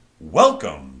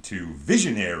Welcome to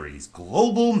Visionaries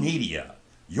Global Media,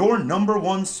 your number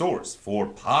one source for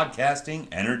podcasting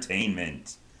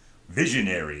entertainment.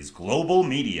 Visionaries Global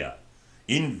Media,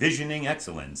 envisioning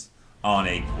excellence on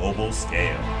a global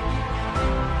scale.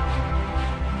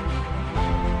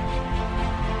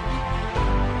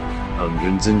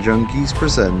 Dungeons and Junkiez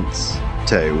presents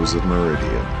Tales of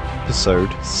Meridian,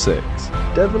 Episode 6,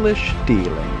 Devilish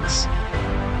Dealings.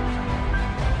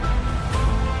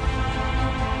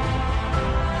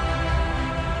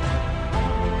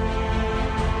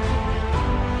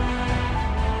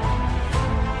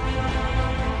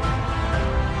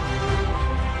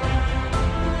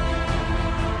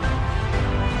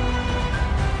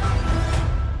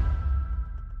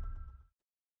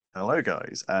 Hello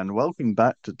guys, and welcome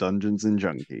back to Dungeons and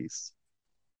Junkiez.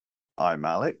 I'm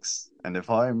Alex, and if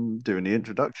I'm doing the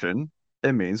introduction,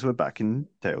 it means we're back in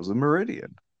Tales of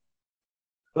Meridian.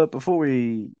 But before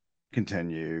we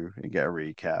continue and get a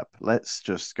recap, let's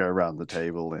just go around the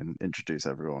table and introduce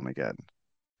everyone again.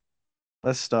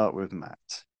 Let's start with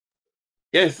Matt.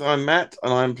 Yes, I'm Matt,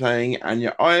 and I'm playing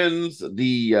Anya Irons,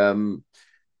 the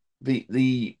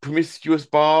promiscuous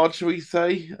bard, shall we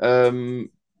say?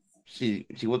 She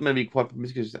wasn't maybe quite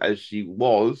promiscuous as she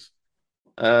was,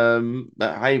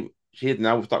 but hey, she is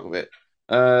now. We're stuck with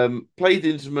it. Plays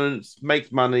instruments,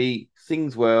 makes money,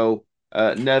 sings well.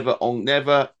 Never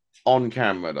on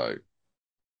camera though.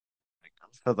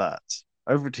 For that,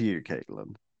 over to you,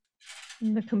 Caitlin.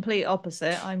 The complete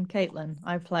opposite. I'm Caitlin.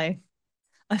 I play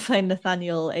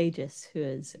Nathaniel Aegis, who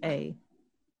is a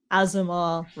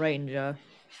Azamar ranger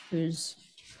who's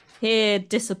here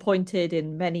disappointed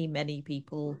in many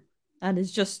people and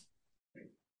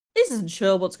isn't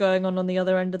sure what's going on the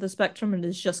other end of the spectrum and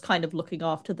is just kind of looking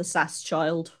after the sass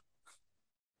child.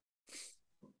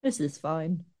 This is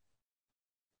fine.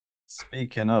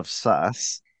 Speaking of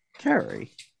sass, Carrie.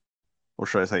 Or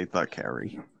should I say the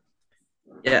Carrie?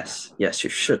 Yes, you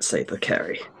should say the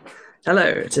Carrie. Hello,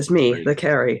 it is me, the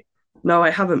Carrie. No, I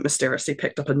haven't mysteriously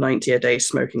picked up a 90-a-day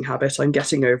smoking habit. I'm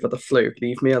getting over the flu.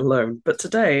 Leave me alone. But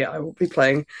today I will be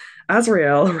playing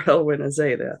Azrael, Relwyn,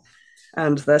 Azalea,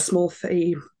 and their small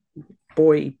fae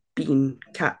boy bean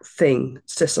cat thing,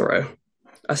 Cicero.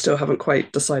 I still haven't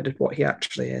quite decided what he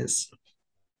actually is.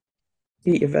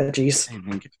 Eat your veggies.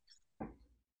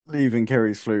 Leaving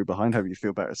Carrie's flu behind. Hope you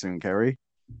feel better soon, Carrie.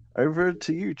 Over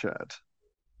to you, Chad.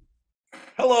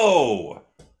 Hello,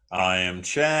 I am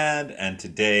Chad, and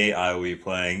today I will be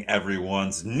playing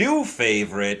everyone's new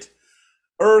favorite,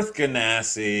 Earth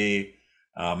Ganassi,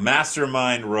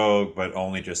 mastermind rogue, but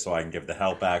only just so I can give the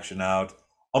help action out,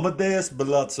 Amadeus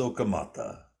Balazzo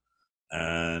Kamata.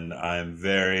 And I'm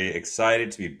very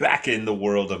excited to be back in the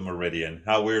world of Meridian.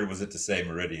 How weird was it to say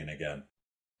Meridian again?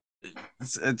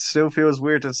 It still feels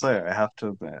weird to say, I have to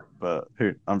admit, but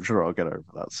I'm sure I'll get over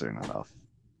that soon enough.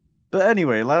 But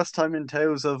anyway, last time in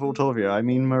Tales of Autovia, I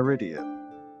mean Meridian.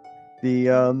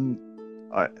 And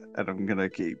I'm gonna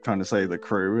keep trying to say the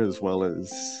crew as well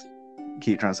as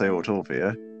keep trying to say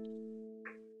Autovia.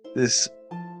 This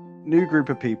new group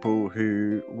of people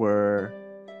who were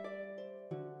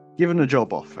given a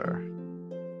job offer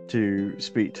to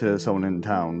speak to someone in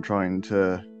town trying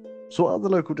to sort out the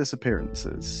local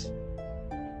disappearances.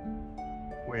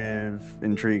 With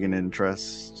intrigue and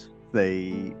interest,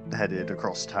 they headed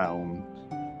across town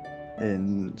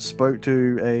and spoke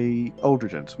to an older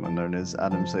gentleman known as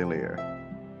Adam Salier.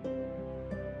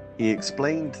 He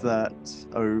explained that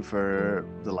over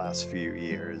the last few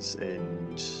years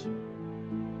and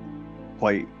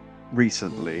quite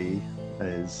recently,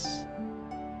 as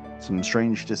some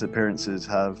strange disappearances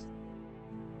have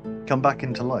come back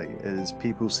into light, as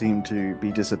people seem to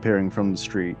be disappearing from the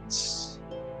streets,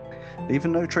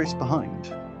 leaving no trace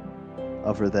behind,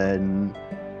 other than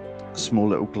a small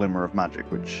little glimmer of magic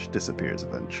which disappears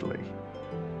eventually.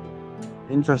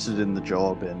 Interested in the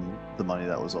job and the money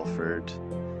that was offered,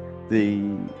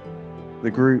 the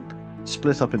group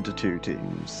split up into two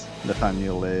teams.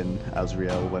 Nathaniel and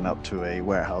Azrael went up to a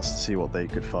warehouse to see what they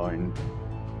could find,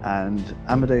 and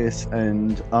Amadeus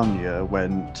and Anya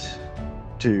went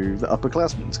to the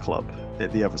upperclassmen's club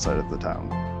at the other side of the town.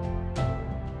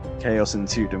 Chaos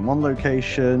ensued in one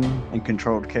location, and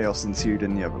controlled chaos ensued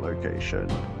in the other location.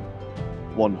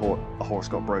 A horse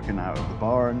got broken out of the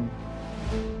barn,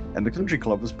 and the country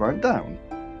club was burnt down.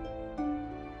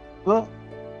 But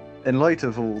in light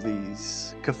of all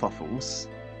these kerfuffles,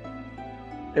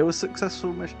 it was a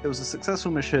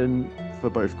successful mission for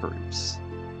both groups.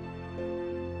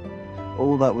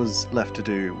 All that was left to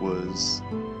do was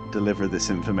deliver this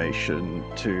information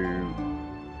to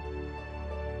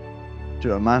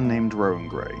a man named Rowan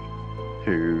Gray,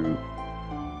 who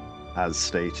as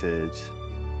stated,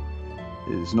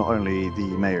 is not only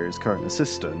the mayor's current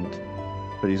assistant,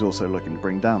 but he's also looking to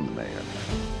bring down the mayor.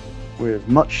 With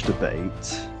much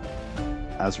debate,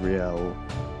 Azrael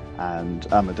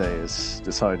and Amadeus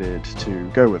decided to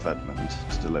go with Edmund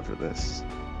to deliver this,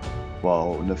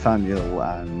 while Nathaniel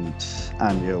and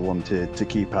Anya wanted to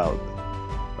keep out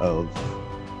of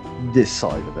this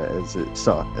side of it as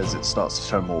it starts to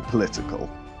turn more political.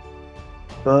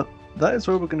 But that is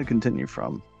where we're going to continue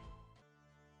from.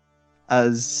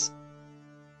 As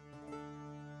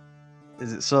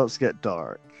it starts to get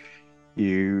dark,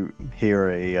 you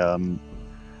hear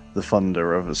the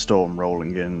thunder of a storm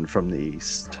rolling in from the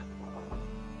east.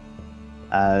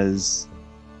 As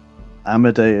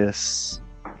Amadeus,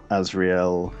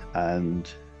 Azrael, and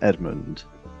Edmund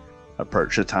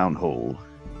approach the town hall,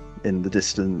 in the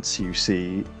distance you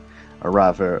see a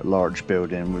rather large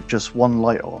building with just one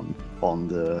light on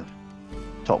the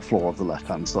top floor of the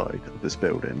left-hand side of this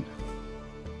building.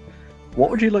 What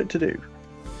would you like to do?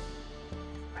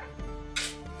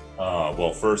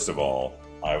 Well, first of all,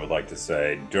 I would like to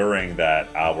say during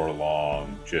that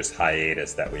hour-long just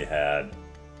hiatus that we had,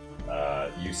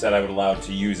 you said I would allow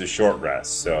to use a short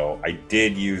rest, so I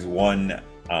did use one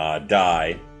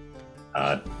die,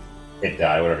 hit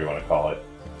die, whatever you want to call it.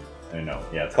 I don't know.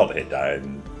 Yeah, it's called a hit die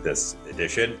in this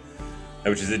edition,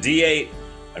 which is a D8.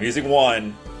 I'm using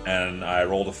one, and I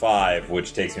rolled a 5,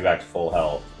 which takes me back to full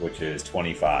health, which is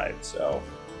 25. So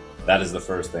that is the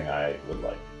first thing I would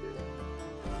like to do.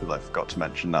 Because I forgot to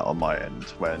mention that on my end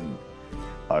when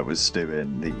I was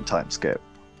doing the time skip.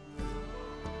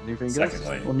 Anything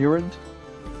Secondly, else on your end?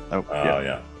 Oh,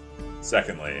 yeah.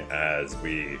 Secondly,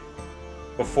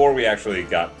 before we actually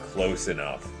got close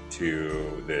enough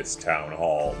to this town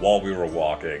hall, while we were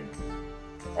walking,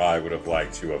 I would have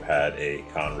liked to have had a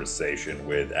conversation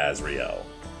with Azrael.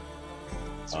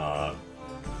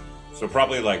 So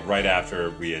probably like right after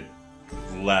we had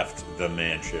left the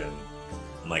mansion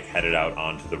and like headed out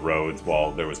onto the roads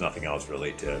while there was nothing else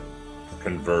really to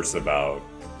converse about,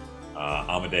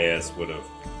 Amadeus would have...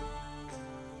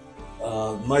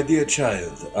 My dear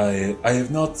child, I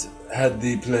have not had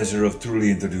the pleasure of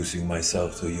truly introducing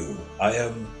myself to you. I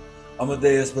am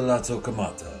Amadeus Balazzo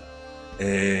Kamata,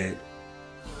 a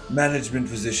management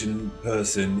position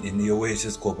person in the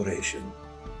Oasis Corporation.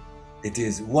 It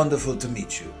is wonderful to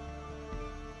meet you.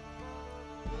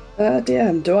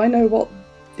 DM, do I know what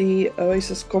the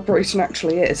Oasis Corporation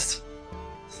actually is?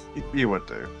 You would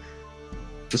do.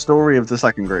 The story of the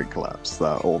Second Great Collapse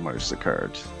that almost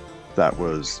occurred, that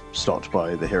was stopped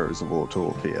by the heroes of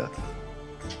Autopia.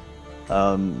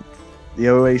 The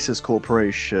Oasis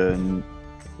Corporation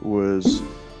was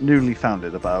newly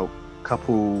founded about a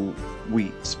couple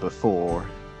weeks before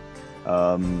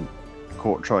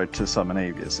Court tried to summon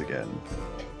Avius again.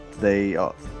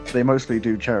 They mostly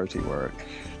do charity work,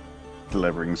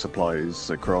 delivering supplies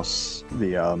across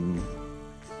the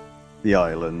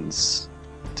islands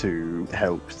to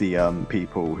help the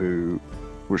people who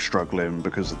were struggling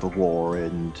because of the war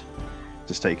and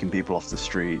just taking people off the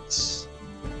streets.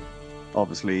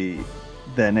 Obviously,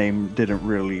 their name didn't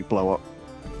really blow up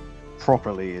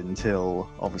properly until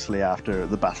obviously after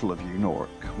the Battle of Unork,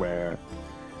 where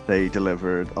they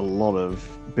delivered a lot of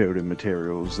building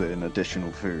materials and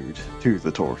additional food to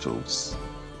the Turtles.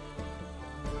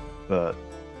 But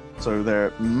so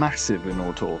they're massive in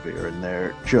Autovia, and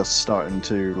they're just starting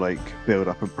to like build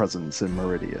up a presence in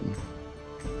Meridian.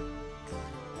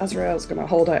 Azrael's gonna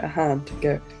hold out a hand and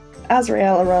go,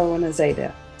 Azrael Arelwyn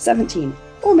Azalea, 17,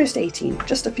 almost 18,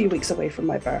 just a few weeks away from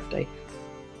my birthday.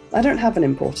 I don't have an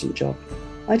important job.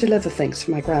 I deliver things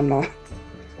for my grandma.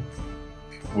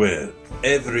 Well,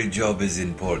 every job is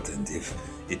important if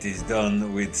it is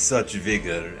done with such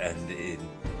vigor and in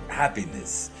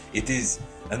happiness. It is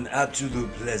an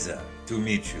absolute pleasure to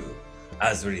meet you,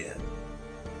 Azrael.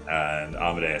 And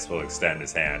Amadeus will extend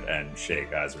his hand and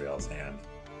shake Azrael's hand.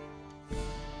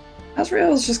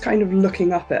 Azrael's just kind of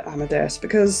looking up at Amadeus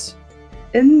because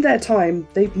in their time,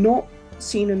 they've not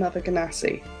seen another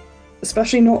Ganassi,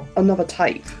 especially not another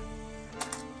type.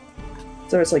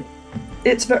 So it's like,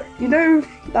 it's very, you know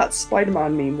that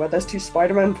Spider-Man meme where there's two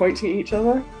Spider-Men pointing at each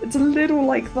other? It's a little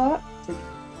like that. It's like,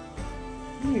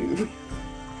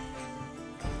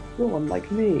 you're one like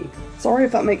me. Sorry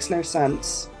if that makes no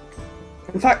sense.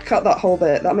 In fact, cut that whole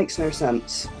bit. That makes no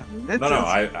sense.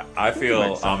 I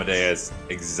feel Amadeus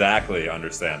exactly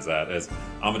understands that, as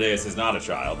Amadeus is not a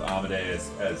child. Amadeus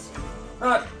is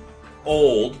not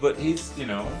old, but he's,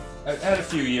 had a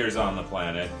few years on the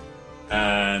planet,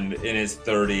 and in his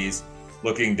 30s,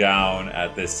 looking down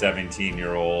at this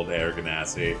 17-year-old Air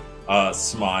Ganassi, a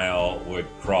smile would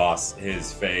cross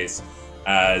his face.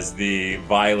 as the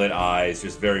violet eyes,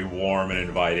 just very warm and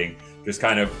inviting, just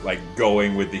kind of like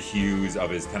going with the hues of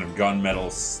his kind of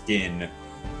gunmetal skin,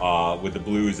 with the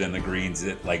blues and the greens,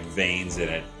 like veins in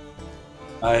it.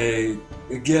 I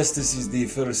guess this is the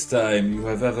first time you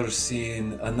have ever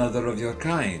seen another of your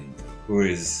kind who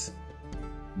is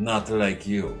not like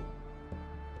you.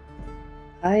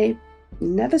 I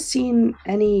never seen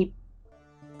any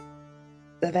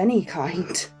of any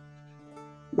kind.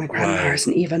 My grandma Why?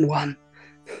 isn't even one.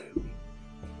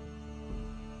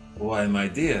 Why, my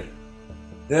dear,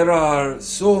 there are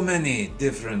so many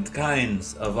different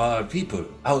kinds of our people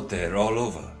out there all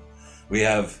over. We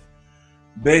have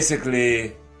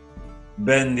basically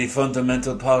been the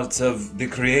fundamental parts of the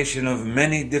creation of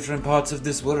many different parts of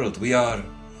this world. We are,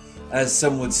 as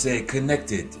some would say,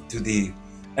 connected to the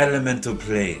elemental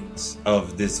planes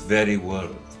of this very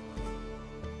world.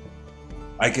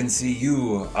 I can see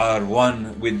you are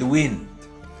one with the wind,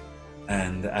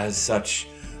 and as such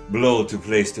blow to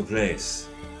place.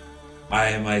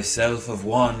 I myself of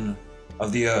one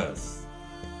of the earth,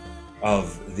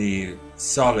 of the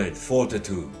solid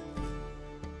fortitude,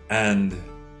 and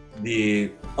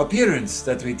the appearance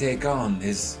that we take on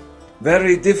is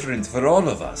very different for all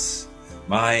of us.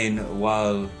 Mine,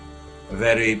 while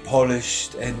very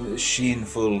polished and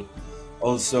sheenful,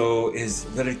 also is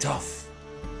very tough,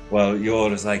 while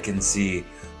yours, I can see,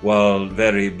 while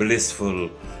very blissful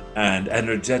and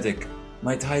energetic,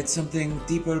 might hide something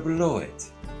deeper below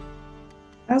it.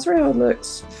 Azrael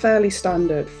looks fairly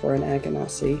standard for an Air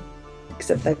Ganassi,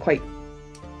 except they're quite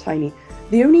tiny.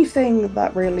 The only thing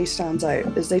that really stands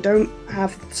out is they don't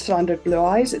have standard blue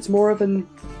eyes. It's more of an...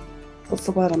 What's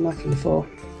the word I'm looking for?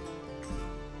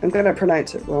 I'm going to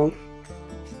pronounce it wrong.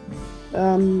 I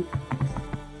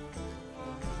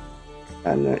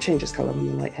don't know, it changes colour when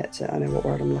the light hits it. I know what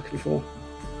word I'm looking for.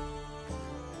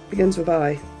 Begins with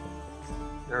I.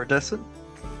 Iridescent?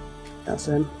 That's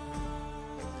in.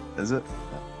 Is it?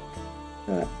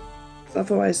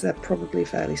 Otherwise, they're probably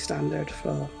fairly standard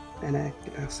for an Air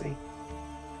Ganassi.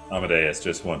 Amadeus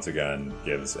just once again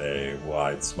gives a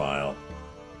wide smile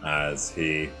as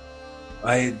he...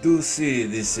 I do see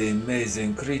this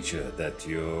amazing creature that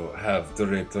you have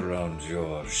draped around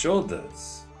your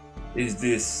shoulders. Is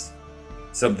this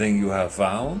something you have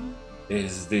found?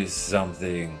 Is this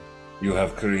something you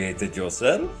have created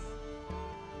yourself?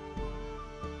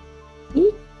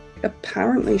 He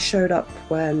apparently showed up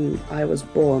when I was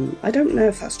born. I don't know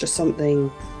if that's just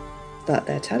something that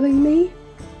they're telling me,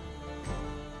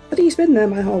 but he's been there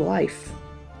my whole life.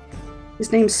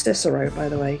 His name's Cicero, by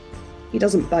the way. He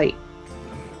doesn't bite.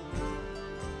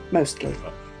 Mostly.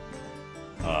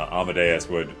 Amadeus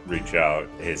would reach out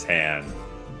his hand,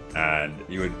 and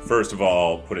he would first of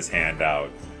all put his hand out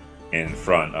in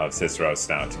front of Cicero's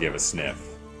snout to give a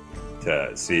sniff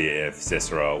to see if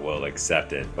Cicero will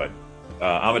accept it. But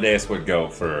Amadeus would go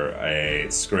for a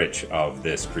scritch of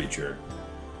this creature.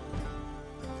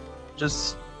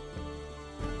 Just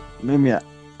make me an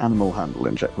animal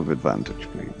handling check with advantage,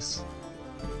 please.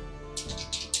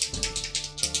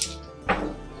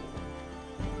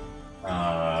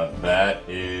 That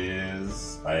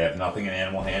is... I have nothing in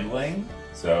animal handling,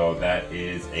 so that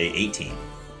is a 18.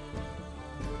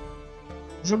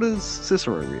 How does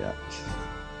Cicero react?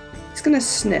 He's gonna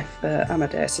sniff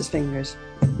Amadeus's fingers.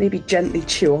 Maybe gently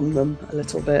chew on them a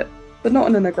little bit, but not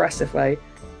in an aggressive way.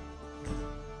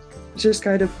 Just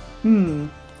kind of,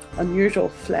 unusual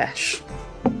flesh.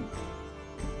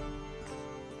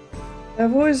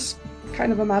 I've always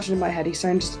kind of imagined in my head he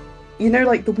sounds, you know,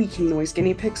 like the weaking noise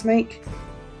guinea pigs make?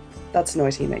 That's the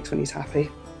noise he makes when he's happy.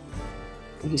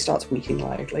 And he starts weaking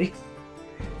loudly.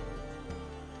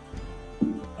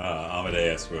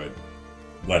 Amadeus would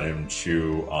let him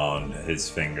chew on his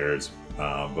fingers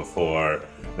before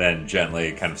then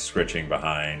gently kind of scritching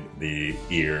behind the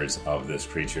ears of this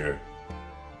creature.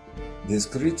 This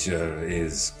creature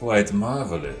is quite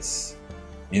marvelous.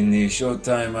 In the short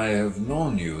time I have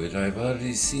known you, I've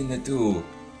already seen it do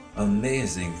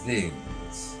amazing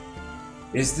things.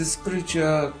 Is this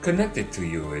creature connected to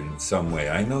you in some way?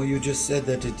 I know you just said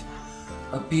that it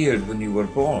appeared when you were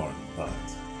born, but...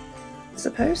 I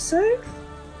suppose so?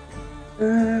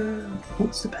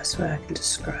 What's the best way I can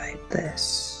describe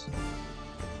this?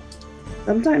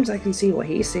 Sometimes I can see what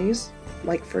he sees,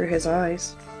 like through his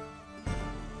eyes.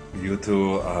 You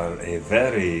two are a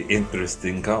very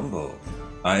interesting combo.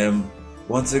 I am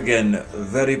once again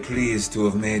very pleased to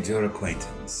have made your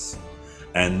acquaintance,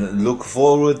 and look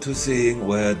forward to seeing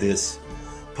where this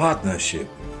partnership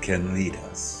can lead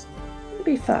us. It'll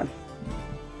be fun.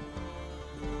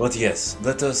 But yes,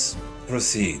 let us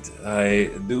proceed.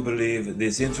 I do believe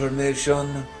this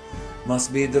information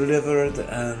must be delivered,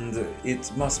 and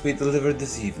it must be delivered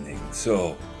this evening.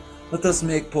 So, let us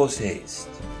make post haste.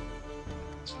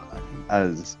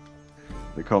 As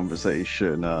the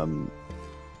conversation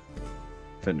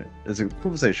as the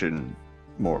conversation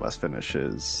more or less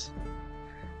finishes,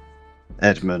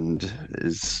 Edmund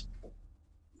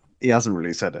he hasn't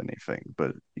really said anything,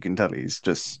 but you can tell he's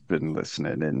just been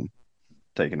listening and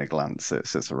taking a glance at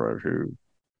Cicero, who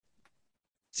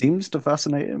seems to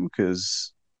fascinate him,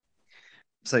 because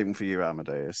same for you,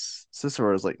 Amadeus.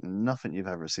 Cicero is like nothing you've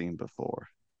ever seen before.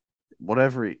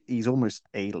 He's almost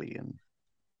alien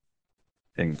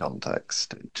in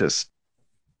context. Just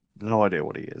no idea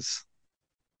what he is.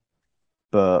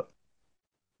 But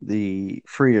the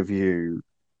four of you,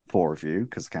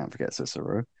 because I can't forget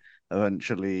Cicero,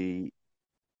 eventually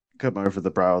come over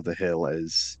the brow of the hill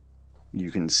as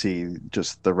you can see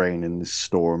just the rain and the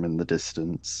storm in the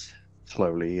distance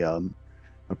slowly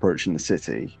approaching the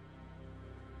city.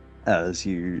 As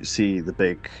you see the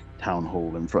big town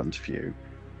hall in front of you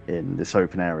in this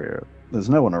open area, there's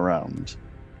no one around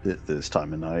at this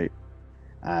time of night,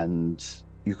 and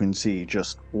you can see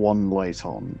just one light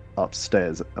on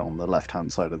upstairs on the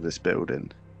left-hand side of this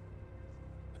building.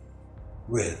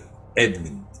 Well,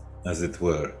 Edmund, as it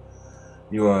were,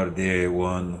 you are the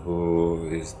one who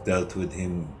has dealt with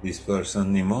this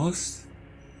person the most.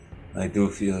 I do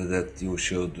feel that you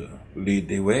should lead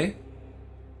the way.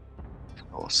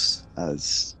 Of course,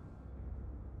 as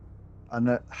I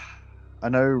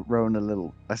know Rowan a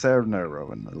little. I say I know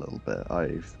Rowan a little bit.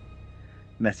 I've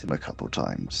met him a couple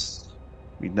times.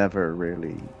 We never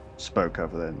really spoke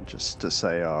other than just to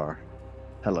say our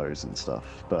hellos and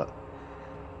stuff. But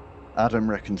Adam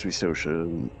reckons we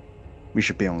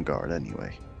should be on guard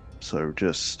anyway. So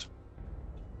just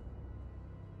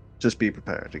be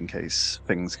prepared in case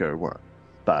things go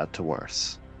bad to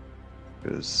worse,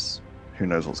 because who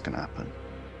knows what's going to happen.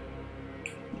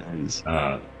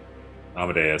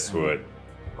 Amadeus would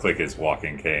click his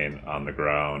walking cane on the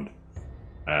ground,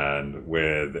 and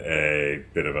with a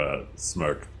bit of a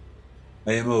smirk,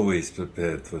 I am always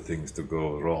prepared for things to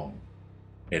go wrong,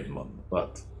 Edmund,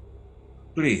 but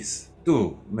please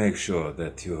do make sure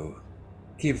that you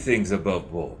keep things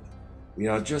above board. We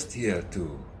are just here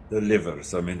to deliver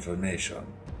some information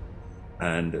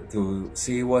and to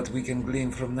see what we can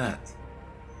glean from that.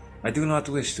 I do not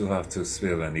wish to have to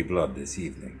spill any blood this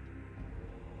evening.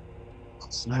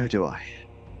 No, do I.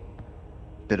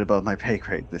 Bit above my pay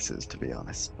grade this is, to be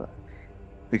honest, but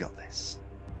we got this.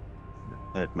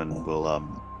 Edmund will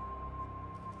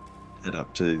head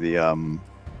up to the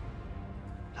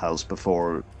house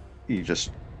before he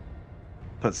just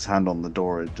puts his hand on the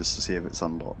door just to see if it's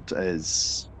unlocked.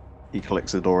 As he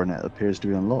clicks the door and it appears to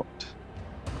be unlocked.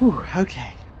 Whew,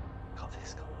 okay. Got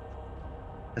this.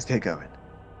 Let's get going.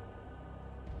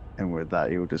 And with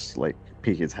that, he'll just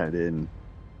peek his head in,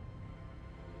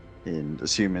 and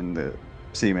assuming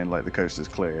like the coast is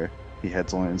clear, he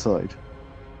heads on inside.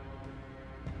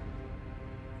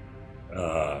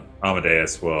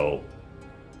 Amadeus will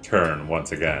turn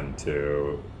once again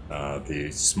to the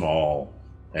small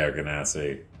Air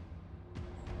Ganassi.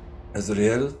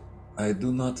 Azrael, I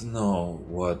do not know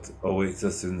what awaits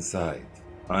us inside.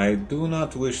 I do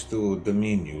not wish to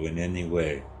demean you in any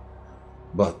way,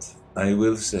 but I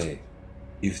will say,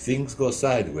 if things go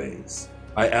sideways,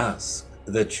 I ask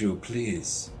that you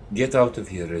please get out of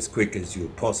here as quick as you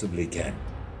possibly can.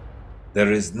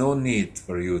 There is no need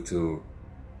for you to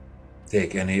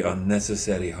take any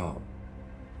unnecessary harm.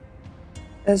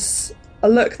 There's a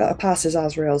look that passes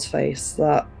Azrael's face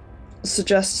that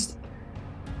suggests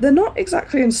they're not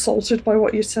exactly insulted by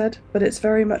what you said, but it's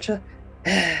very much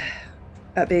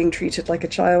at being treated like a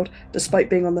child, despite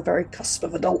being on the very cusp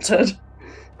of adulthood.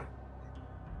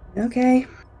 Okay.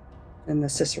 And the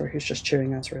Cicero who's just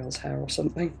chewing Azrael's hair or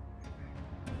something.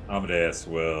 Amadeus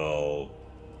will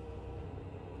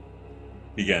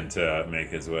begin to make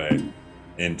his way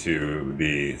into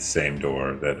the same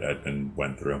door that Edmund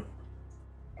went through.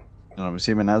 And I'm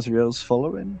assuming Azrael's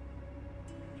following.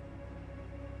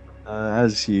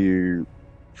 As you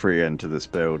three enter this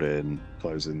building,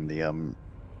 closing the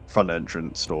front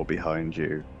entrance door behind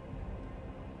you,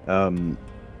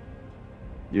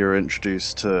 you're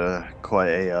introduced to quite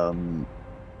a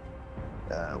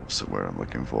what's the word I'm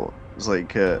looking for? It's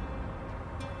like a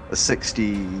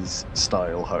 60s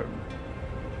style home,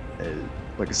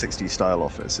 like a 60s style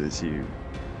office. As you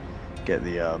get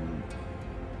the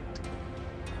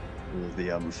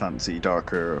fancy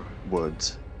darker wood.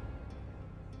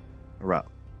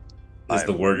 Is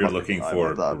the word you're looking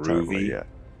for groovy? Yeah.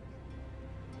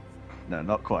 No,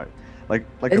 not quite. Like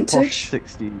Vintage? A posh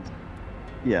 60s.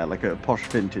 Yeah, like a posh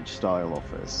vintage style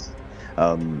office.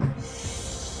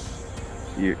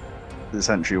 This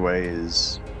entryway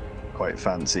is quite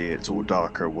fancy. It's all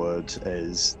darker wood.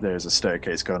 There's a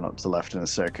staircase going up to the left and a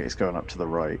staircase going up to the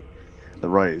right. The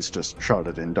right is just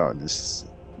shrouded in darkness.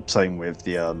 Same with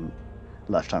the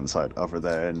left-hand side over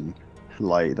there, and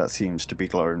light that seems to be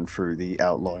glowing through the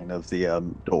outline of the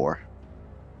door.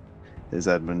 As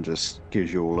Edmund just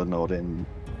gives you all a nod and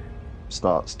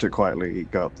starts to quietly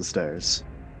go up the stairs.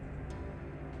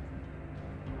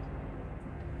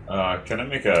 Can I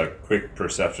make a quick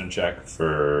perception check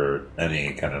for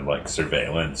any kind of like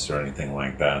surveillance or anything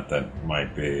like that that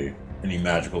might be any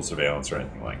magical surveillance or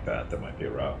anything like that might be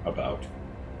about?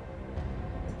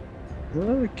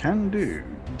 Can do.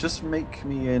 Just make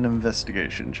me an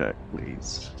investigation check,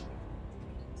 please.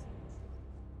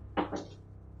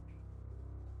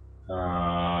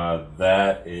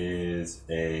 That is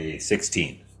a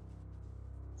 16.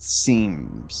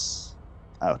 Seems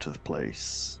out of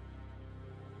place.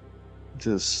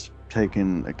 Just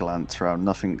taking a glance around,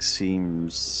 nothing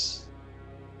seems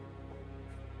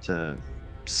to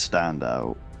stand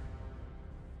out.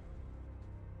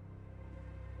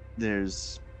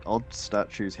 There's odd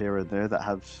statues here and there that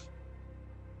have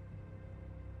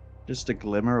just a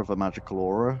glimmer of a magical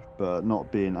aura, but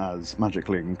not being as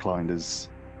magically inclined as,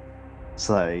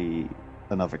 say,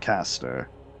 another caster.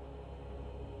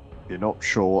 You're not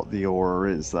sure what the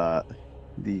aura is that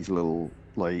these little,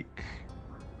 like,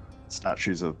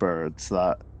 statues of birds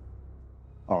that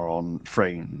are on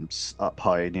frames up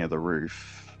high near the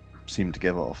roof seem to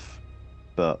give off.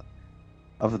 But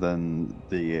other than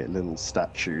the little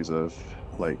statues of,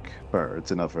 like,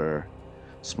 birds and other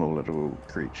small little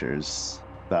creatures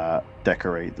that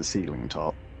decorate the ceiling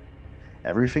top,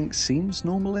 everything seems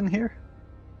normal in here.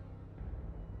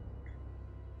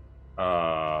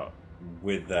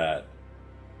 With that,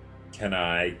 can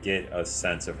I get a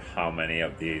sense of how many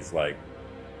of these, like,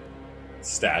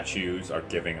 statues are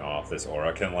giving off this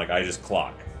aura? Can, like, I just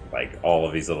clock, like, all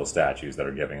of these little statues that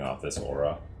are giving off this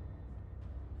aura?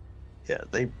 Yeah,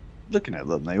 looking at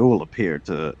them, they all appear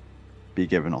to be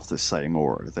giving off the same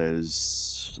aura.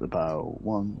 There's about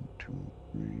 1, 2,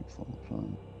 3, 4, 5.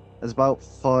 There's about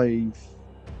 5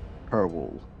 per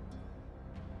wall.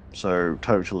 So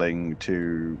totaling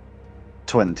to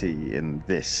 20 in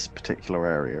this particular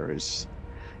area. Is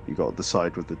you got the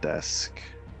side with the desk,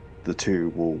 the 2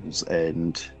 walls,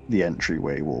 and the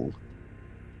entryway wall.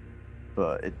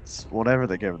 But it's whatever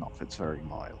they're giving off, it's very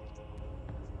mild.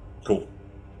 Cool.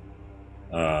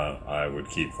 I would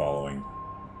keep following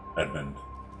Edmund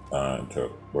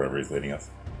to wherever he's leading us.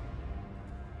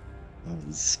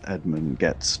 As Edmund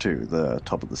gets to the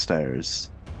top of the stairs,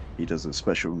 he does a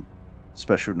special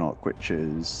knock, which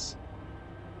is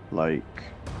like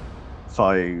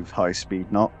 5 high-speed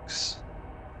knocks,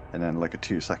 and then like a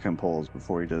 2-second pause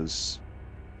before he does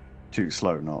 2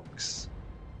 slow knocks.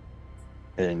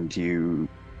 And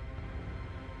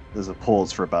there's a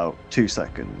pause for about 2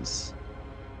 seconds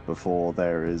before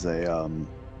there is a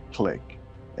click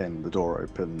and the door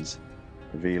opens,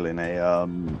 revealing a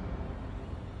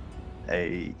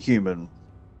human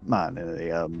man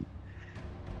in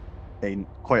a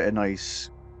quite a nice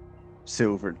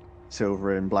silver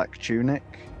and black tunic.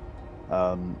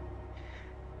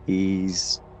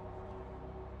 He's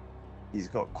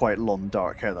got quite long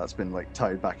dark hair that's been like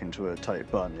tied back into a tight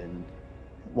bun, and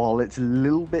while it's a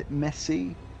little bit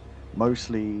messy,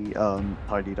 mostly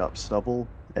tidied up stubble,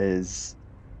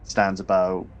 stands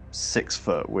about 6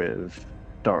 foot with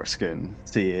dark skin,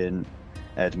 seeing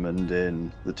Edmund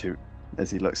and the two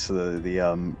as he looks to the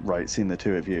right, seeing the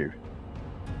 2 of you.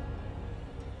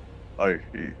 Oh,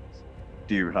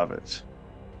 do you have it?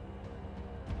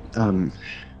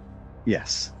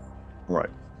 Yes. Right,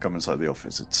 come inside the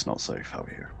office. It's not safe out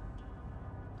here.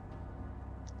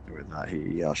 With that,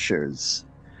 he ushers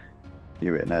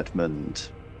you in. Edmund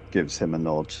gives him a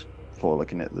nod before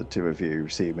looking at the 2 of you,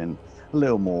 seeming a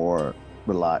little more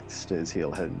relaxed as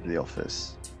he'll head into the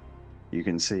office. You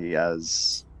can see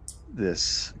as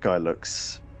this guy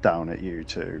looks down at you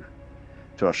to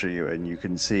usher you in, you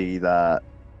can see that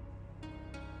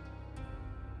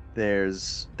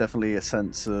there's definitely a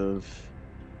sense of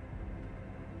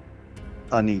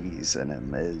unease in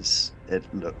him, as it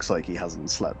looks like he hasn't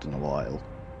slept in a while.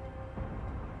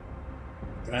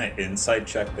 Can I insight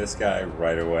check this guy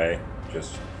right away?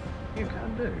 Just You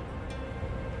can do.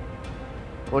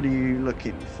 What are you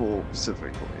looking for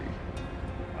specifically?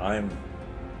 I'm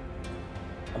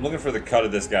looking for the cut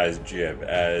of this guy's jib,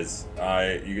 as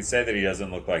you could say that he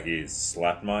doesn't look like he's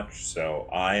slept much, so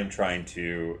I am trying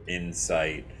to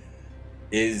insight,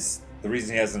 is the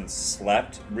reason he hasn't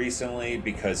slept recently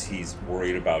because he's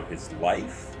worried about his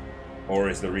life, or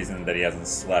is the reason that he hasn't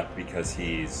slept because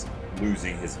he's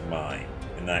losing his mind?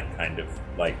 And that kind of,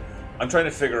 like, I'm trying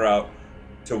to figure out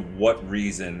to what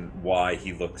reason why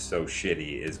he looks so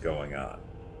shitty is going on.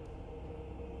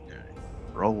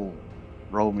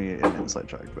 Roll me an insight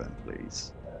check then,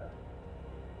 please.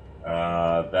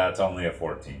 That's only a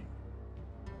 14.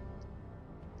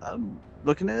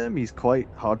 Looking at him, he's quite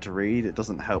hard to read. It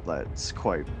doesn't help that it's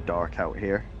quite dark out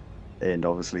here, and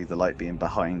obviously the light being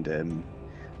behind him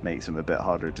makes him a bit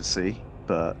harder to see.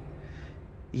 But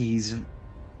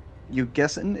you're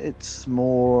guessing it's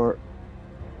more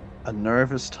a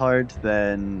nervous tired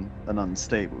than an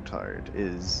unstable tired.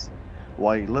 Is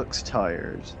why he looks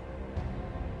tired.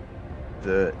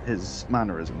 His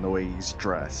mannerism, the way he's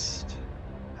dressed,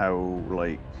 how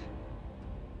like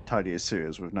tidy as suit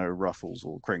is with no ruffles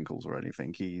or crinkles or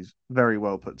anything. He's very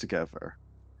well put together.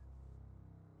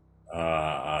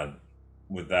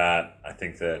 With that, I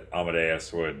think that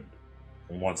Amadeus would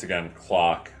once again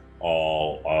clock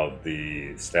all of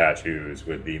the statues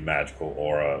with the magical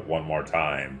aura one more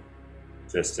time,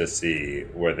 just to see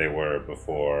where they were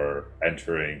before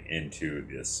entering into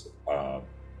this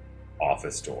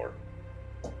office door.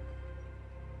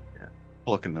 Yeah,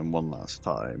 looking them one last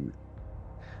time.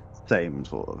 Same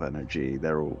sort of energy.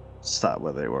 They're all sat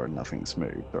where they were, nothing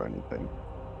smooth or anything.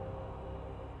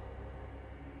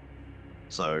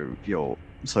 So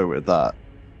with that,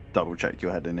 double check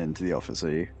you're heading into the office,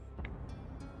 are you?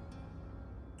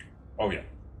 Oh yeah,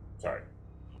 sorry.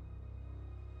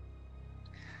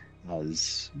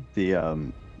 As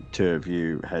the two of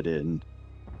you head in,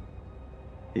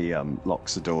 he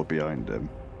locks the door behind him.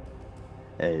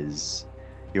 As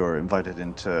you're invited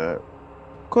into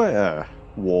quite a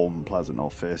warm, pleasant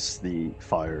office. The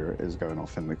fire is going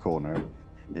off in the corner.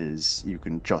 You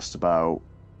can just about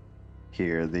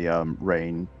hear the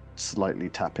rain slightly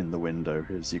tapping the window,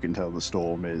 as you can tell the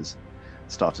storm is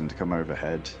starting to come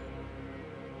overhead.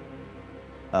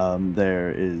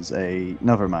 There's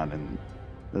another man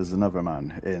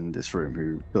in this room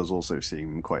who does also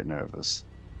seem quite nervous,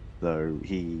 though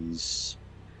he's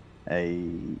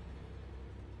a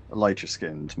lighter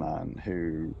skinned man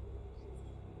who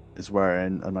is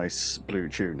wearing a nice blue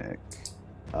tunic.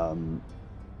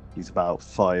 He's about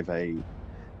 5'8",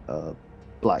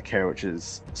 black hair which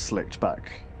is slicked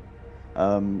back.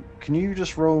 Can you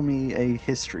just roll me a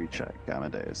history check,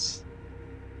 Amadeus?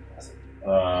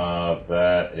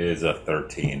 That is a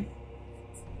 13.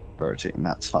 13,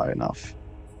 that's high enough.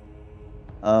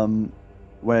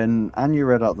 When Anya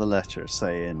read out the letter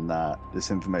saying that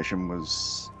this information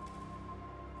was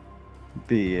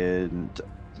being...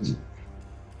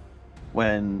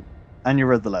 When Anya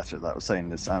read the letter that was saying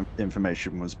this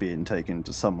information was being taken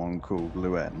to someone called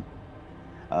Luen,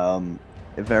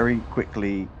 it very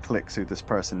quickly clicks who this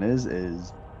person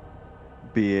is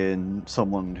being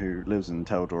someone who lives in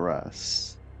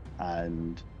Teldoras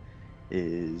and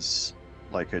is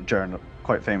like a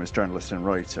quite famous journalist and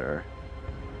writer,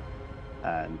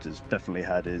 and has definitely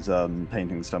had his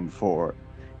paintings done before.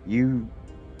 You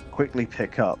quickly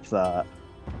pick up that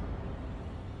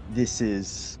this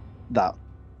is that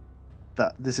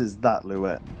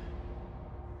Luen,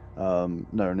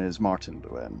 known as Martin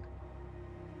Luen,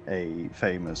 a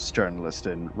famous journalist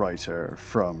and writer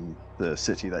from the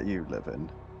city that you live in.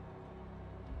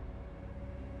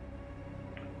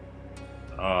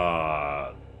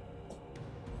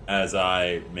 As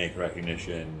I make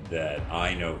recognition that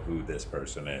I know who this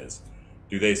person is,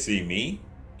 do they see me?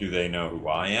 Do they know who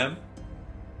I am?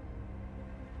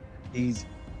 He's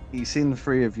seen the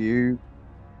three of you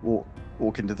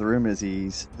walk into the room as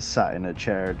he's sat in a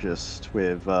chair just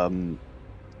with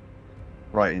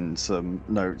writing some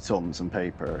notes on some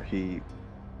paper. He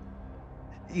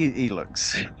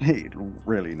looks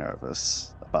really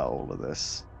nervous about all of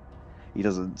this. He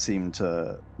doesn't seem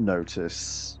to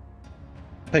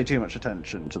pay too much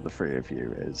attention to the three of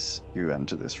you as you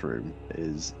enter this room.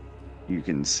 You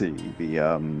can see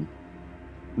the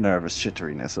nervous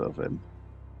jitteriness of him.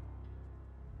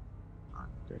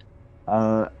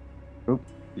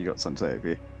 You got something to say, have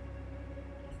you?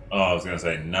 Oh, I was going to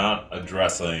say, not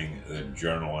addressing the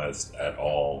journalist at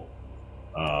all.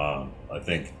 I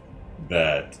think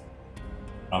that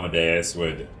Amadeus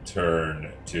would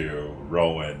turn to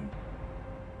Rowan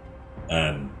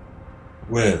and...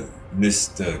 Well,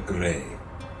 Mr. Gray,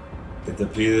 it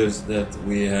appears that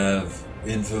we have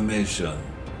information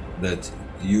that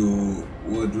you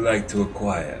would like to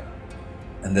acquire,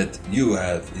 and that you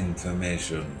have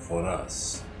information for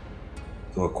us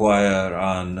to acquire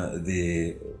on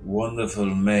the wonderful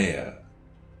mayor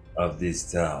of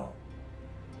this town.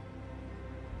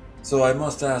 So I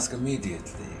must ask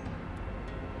immediately,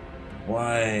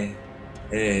 why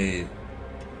a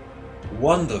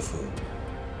wonderful,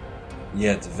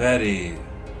 yet very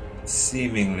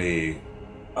seemingly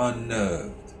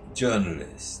unnerved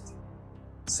journalist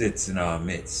sits in our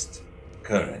midst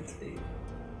currently.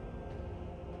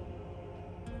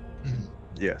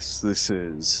 Yes, this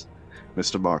is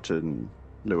Mr. Martin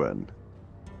Lewin.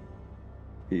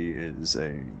 He is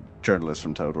a journalist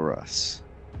from Total Us.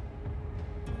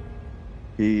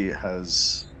 He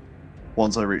has,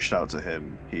 once I reached out to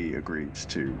him, he agreed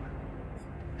to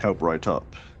help write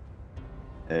up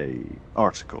a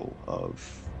article of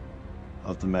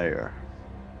the mayor.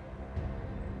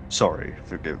 Sorry,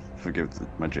 forgive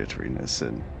my jitteriness,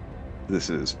 and this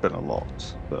has been a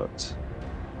lot, but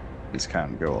this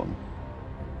can go on.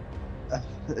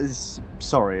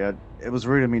 Sorry, it was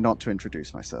rude of me not to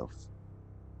introduce myself.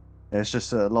 There's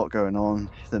just a lot going on.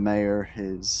 The mayor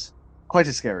is quite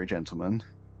a scary gentleman,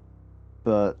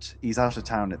 but he's out of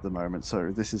town at the moment,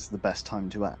 so this is the best time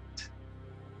to act.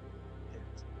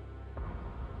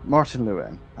 Martin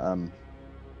Lewin,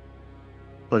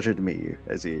 pleasure to meet you,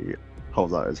 as he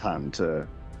holds out his hand to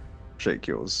shake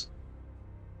yours.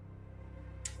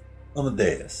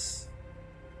 Amadeus.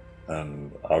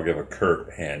 And I'll give a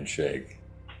curt handshake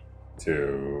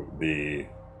to the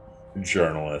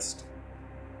journalist.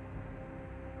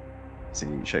 So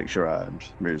he shakes your hand,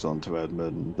 moves on to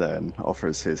Edmund, then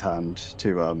offers his hand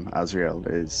to Azrael.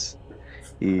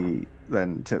 He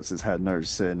then tips his head,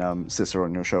 noticing Cicero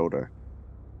on your shoulder.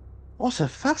 What a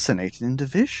fascinating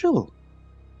individual!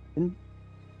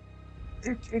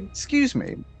 Excuse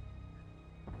me,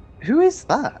 who is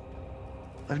that?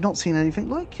 I've not seen anything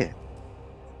like it.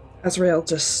 Azrael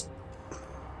just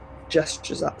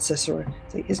gestures at Cicero.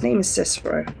 His name is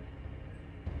Cicero.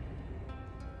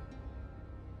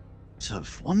 It's a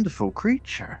wonderful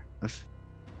creature. I've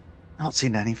not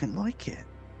seen anything like it.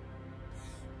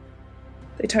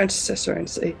 They turn to Cicero and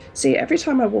say, "See, every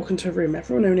time I walk into a room,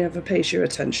 everyone only ever pays you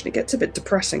attention. It gets a bit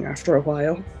depressing after a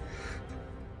while."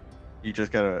 You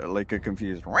just get a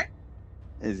confused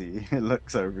as he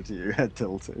looks over to you, head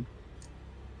tilted.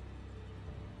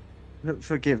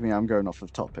 Forgive me, I'm going off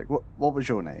of topic. What was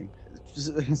your name?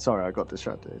 Sorry, I got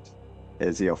distracted.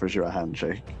 As he offers you a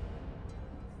handshake.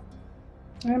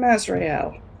 I'm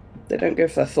Azrael. They don't go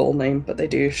for their full name, but they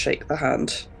do shake the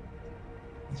hand.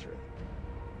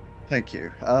 Thank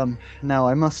you. Now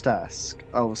I must ask,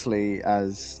 obviously,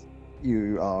 as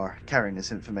you are carrying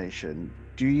this information,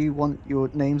 do you want your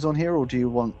names on here, or do you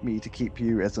want me to keep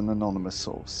you as an anonymous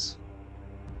source?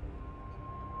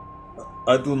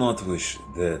 I do not wish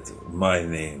that my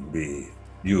name be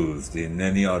used in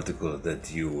any article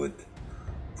that you would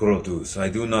produce. I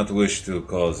do not wish to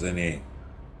cause any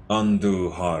undue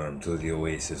harm to the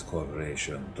Oasis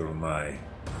Corporation through my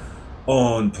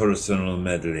own personal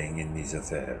meddling in these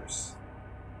affairs.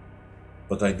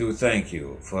 But I do thank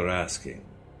you for asking.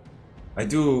 I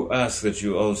do ask that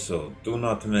you also do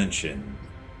not mention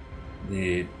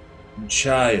the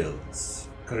child's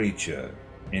creature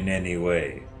in any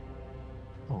way.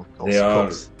 Oh, They are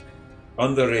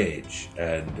underage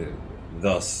and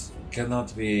thus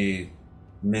cannot be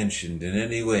mentioned in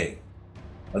any way.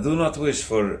 I do not wish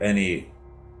for any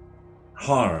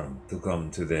harm to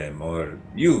come to them or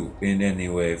you in any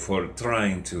way for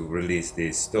trying to release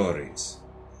these stories.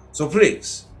 So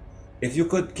please, if you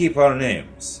could keep our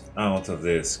names out of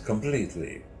this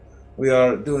completely. We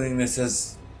are doing this,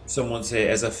 as someone say,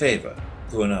 as a favor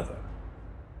to another.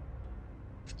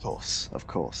 Of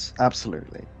course,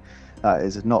 absolutely. That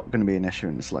is not going to be an issue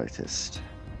in the slightest.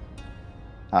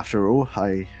 After all,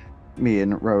 me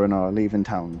and Rowan are leaving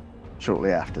town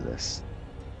shortly after this.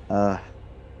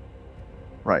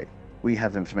 Right, we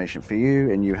have information for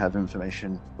you, and you have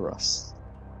information for us.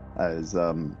 As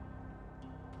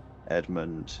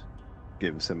Edmund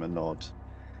gives him a nod,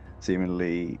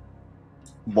 seemingly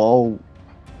while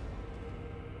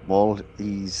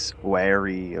he's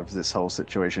wary of this whole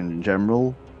situation in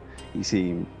general, he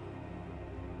seems,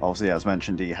 obviously as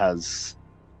mentioned, he has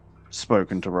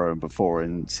spoken to Rowan before,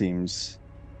 and seems,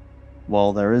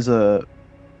 while there is a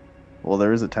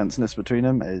tenseness between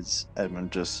them, as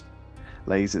Edmund just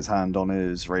lays his hand on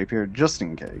his rapier just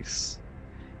in case.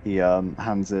 He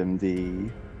hands him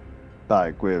the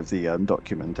bag with the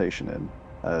documentation in,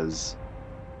 as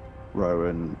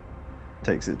Rowan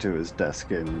takes it to his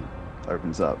desk and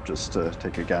opens up just to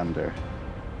take a gander.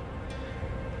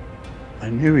 I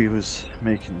knew he was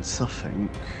making something.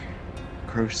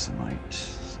 Grosamite,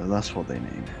 so that's what they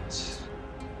name it.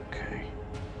 Okay.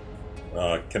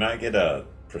 Can I get a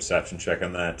perception check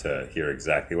on that to hear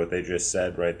exactly what they just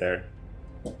said right there?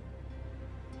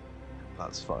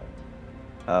 That's fine.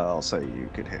 I'll say you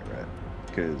could hear it.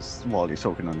 because while he's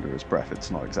talking under his breath,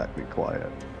 it's not exactly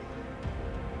quiet.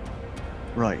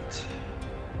 Right.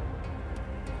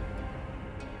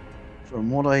 From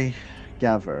what I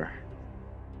gather,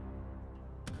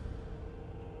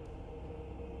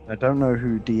 I don't know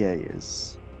who DA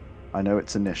is. I know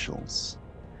its initials.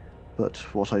 But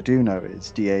what I do know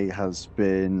is DA has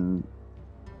been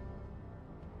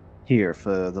here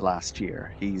for the last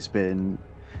year. He's been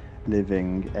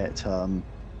living at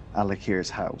Alakir's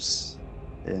house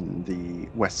in the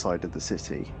west side of the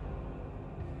city.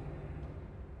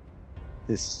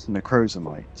 This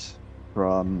necrozomite,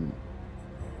 from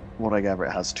what I gather,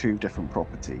 it has two different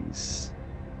properties.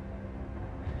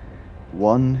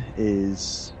 One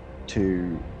is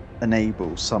to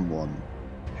enable someone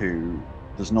who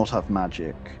does not have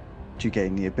magic to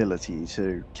gain the ability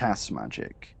to cast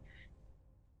magic.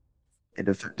 It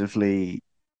effectively,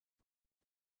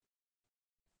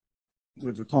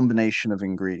 with a combination of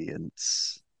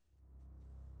ingredients,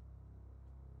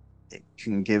 it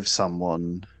can give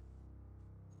someone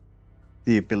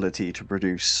the ability to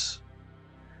produce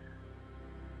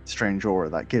strange aura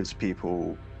that gives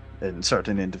people and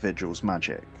certain individuals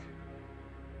magic.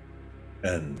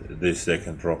 And the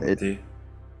second property?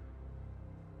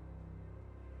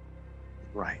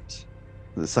 Right.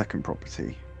 The second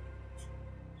property.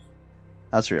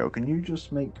 Azrael, can you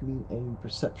just make me a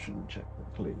perception check,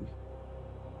 please?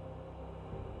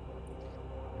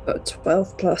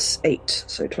 12 plus 8,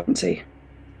 so 20.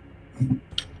 20.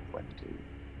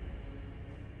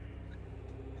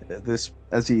 This,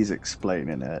 as he's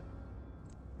explaining it,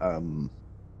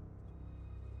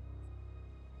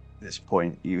 this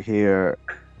point, you hear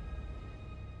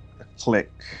a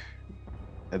click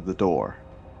at the door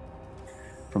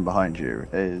from behind you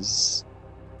as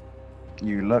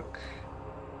you look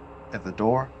at the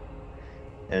door,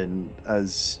 and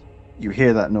as you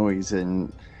hear that noise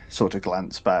and sort of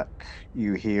glance back,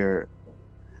 you hear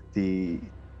the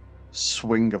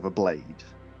swing of a blade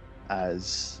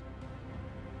as,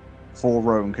 before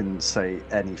Rowan can say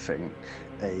anything,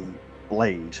 a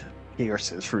blade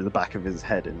pierces through the back of his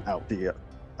head and out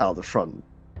the front.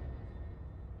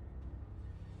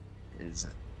 It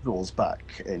rolls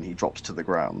back and he drops to the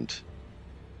ground.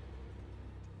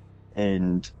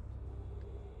 And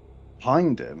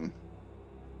behind him,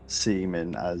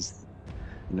 seeming as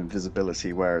an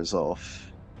invisibility wears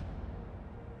off,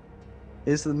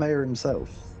 is the mayor himself,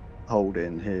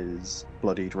 holding his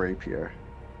bloodied rapier.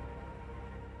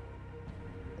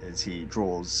 As he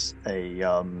draws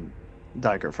a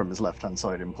dagger from his left-hand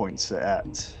side and points it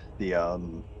at the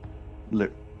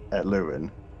at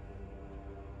Lewin.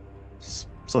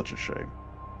 Such a shame.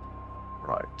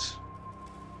 Right.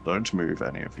 Don't move,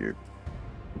 any of you,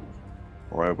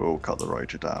 or I will cut the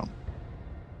writer down.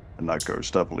 And that goes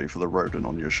doubly for the rodent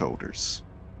on your shoulders.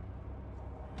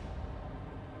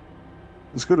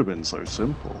 This could have been so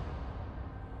simple.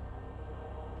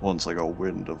 Once I got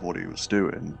wind of what he was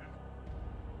doing,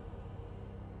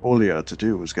 all he had to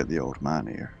do was get the old man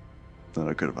here. Then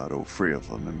I could have had all three of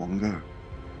them in one go.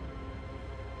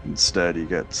 Instead, he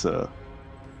gets a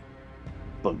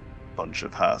bunch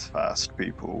of half-assed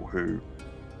people who,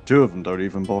 two of them don't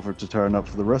even bother to turn up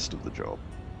for the rest of the job.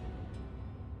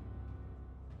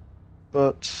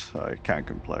 But I can't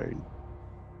complain.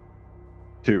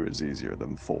 2 is easier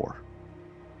than 4.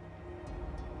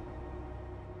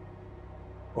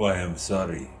 Oh, I am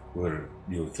sorry. Were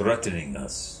you threatening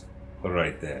us?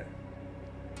 Right there.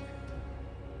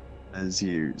 As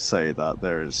you say that,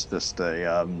 there's just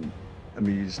a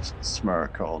amused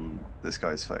smirk on this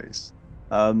guy's face.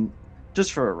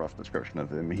 Just for a rough description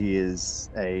of him, he's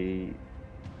an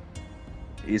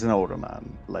older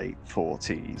man, late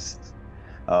 40s,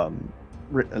 a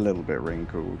little bit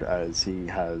wrinkled, as he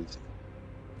has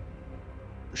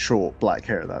short black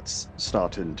hair that's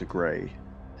starting to grey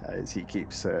as he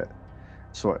keeps it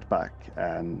swept back,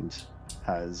 and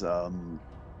has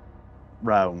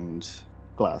round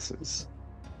glasses.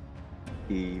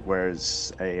 He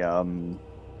wears a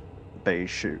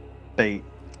beige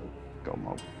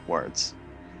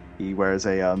He wears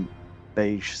a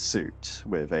beige suit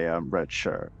with a red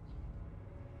shirt.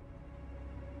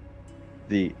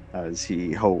 As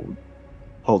he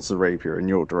holds the rapier in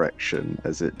your direction,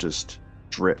 as it just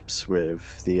drips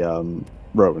with the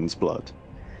Rowan's blood,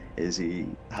 is he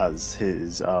has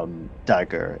his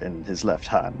dagger in his left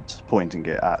hand, pointing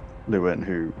it at Lewin,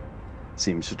 who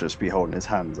seems to just be holding his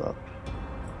hands up.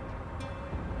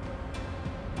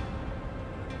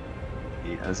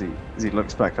 As he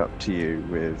looks back up to you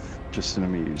with just an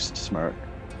amused smirk.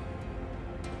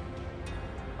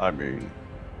 I mean,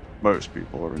 most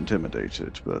people are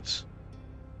intimidated, but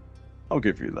I'll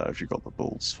give you that if you got the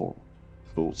balls for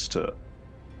thoughts to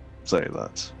say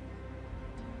that.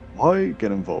 Why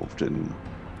get involved in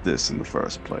this in the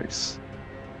first place?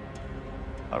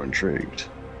 I'm intrigued.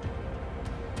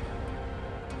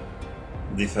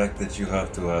 The fact that you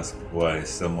have to ask why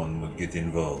someone would get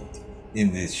involved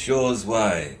in this shows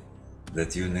why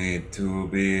that you need to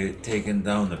be taken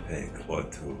down a peg or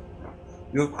two.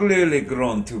 You've clearly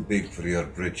grown too big for your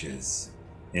britches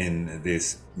in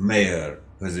this mayor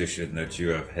position that you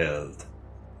have held.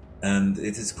 And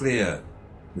it is clear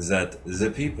that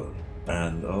the people,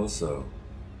 and also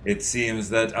it seems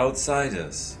that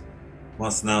outsiders,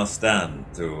 must now stand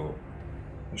to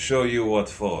show you what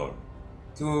for,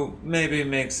 to maybe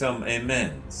make some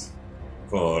amends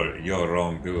for your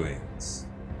wrongdoings.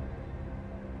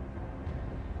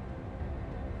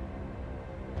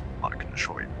 I can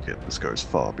assure you that this goes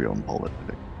far beyond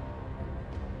politics.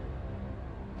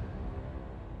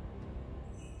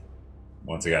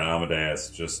 Once again, Amadeus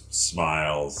just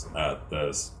smiles at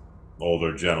this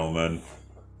older gentleman.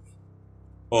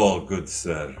 Oh, good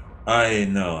sir, I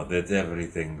know that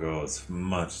everything goes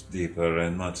much deeper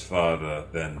and much farther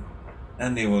than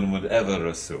anyone would ever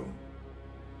assume.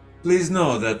 Please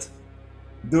know that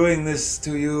doing this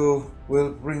to you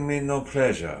will bring me no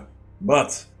pleasure,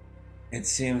 but it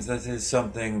seems that is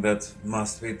something that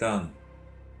must be done.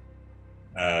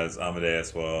 As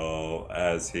Amadeus will,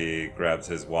 as he grabs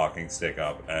his walking stick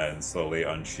up and slowly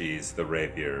unsheathes the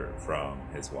rapier from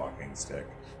his walking stick.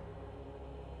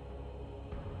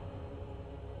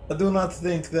 I do not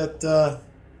think that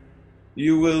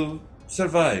you will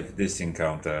survive this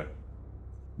encounter.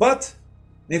 But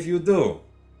if you do,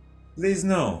 please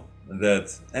know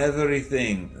that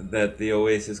everything that the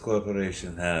Oasis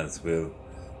Corporation has will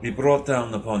be brought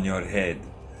down upon your head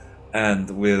and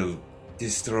will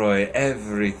destroy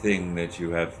everything that you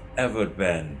have ever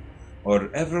been or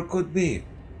ever could be.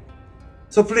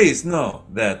 So please know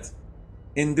that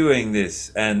in doing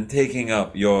this and taking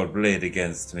up your blade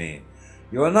against me,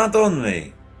 you are not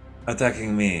only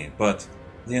attacking me, but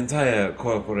the entire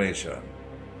corporation.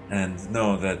 And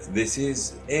know that this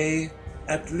is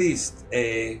at least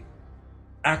a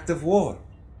act of war,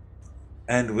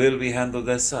 and will be handled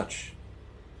as such.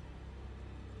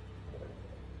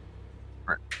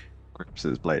 Grips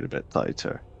his blade a bit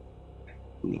tighter.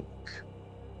 Look,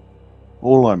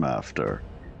 all I'm after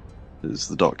is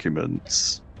the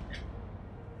documents,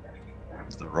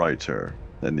 the writer,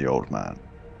 and the old man.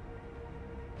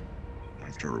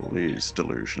 After all, he's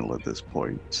delusional at this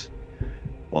point.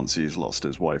 Once he's lost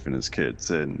his wife and his kids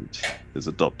and his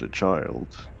adopted child,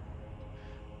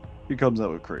 he comes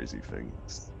out with crazy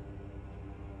things.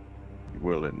 He's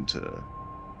willing to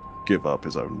give up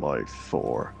his own life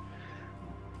for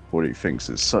what he thinks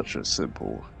is such a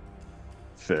simple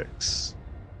fix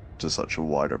to such a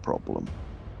wider problem.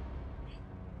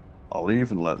 I'll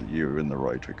even let you and the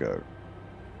writer go.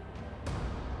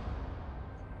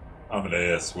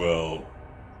 Amadeus will,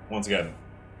 once again,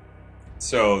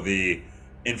 so the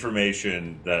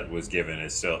information that was given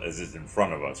is it in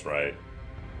front of us, right?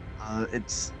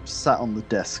 It's sat on the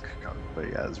desk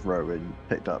currently as Rowan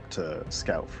picked up to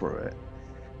scout through it.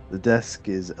 The desk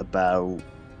is about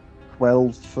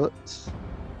 12 foot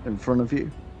in front of you.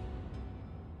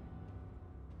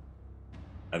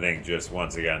 I think just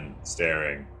once again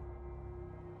staring.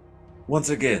 Once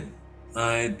again,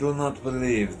 I do not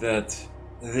believe that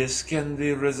this can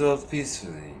be resolved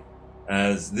peacefully,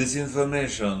 as this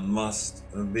information must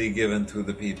be given to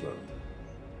the people.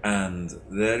 And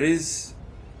there is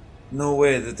no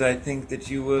way that I think that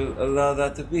you will allow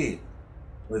that to be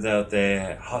without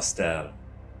a hostile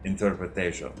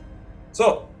interpretation.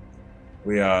 So,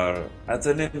 we are at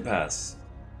an impasse,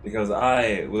 because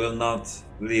I will not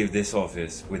leave this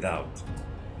office without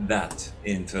that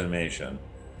information.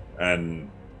 And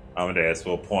Amadeus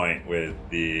will point with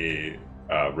the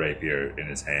rapier in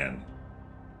his hand.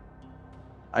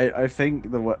 I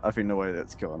think the way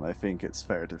that's gone, I think it's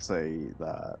fair to say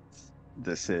that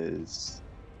this is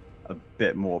a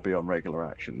bit more beyond regular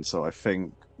action, so I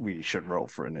think we should roll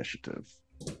for initiative.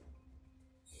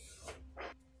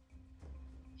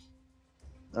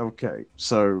 Okay,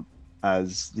 so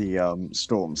as the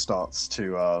storm starts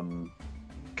to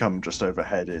come just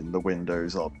overhead and the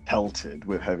windows are pelted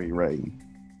with heavy rain,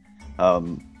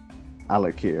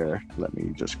 Alec here, let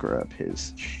me just grab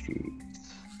his sheet.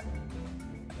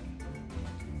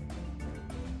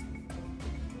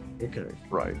 Okay,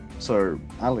 right. So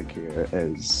Alec here,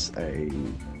 as a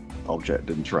object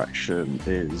interaction,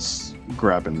 is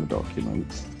grabbing the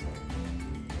documents.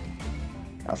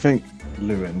 I think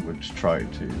Lewin would try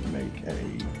to make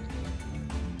a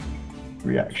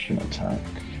reaction attack.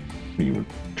 He would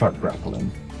try to grapple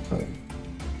him, but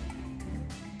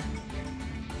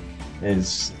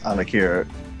Is Alakir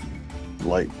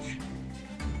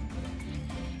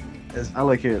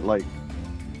like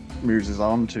moves his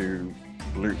arm to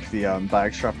loop the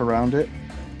bag strap around it,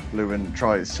 Lewin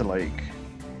tries to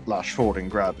lash forward and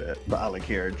grab it, but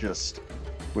Alakir just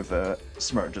with a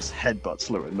smirk just headbutts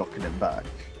Lewin, knocking him back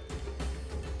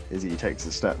as he takes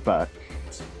a step back.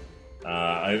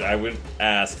 I would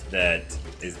ask that,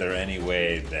 is there any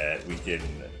way that we can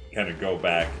kind of go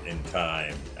back in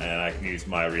time and I can use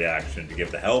my reaction to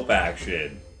give the help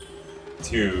action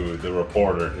to the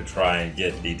reporter to try and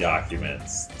get the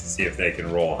documents to see if they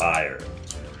can roll higher?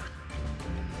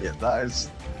 Yeah, that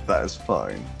is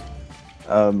fine.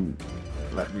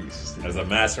 Let me see. As a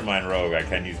mastermind rogue, I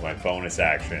can use my bonus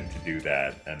action to do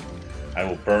that, and I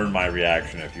will burn my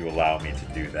reaction if you allow me to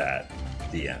do that,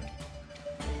 DM.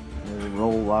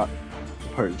 Roll that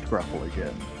opposed grapple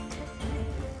again.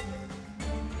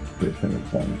 With an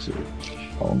advantage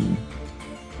on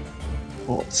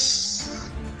what's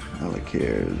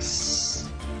Alakir's.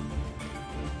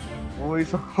 Oh,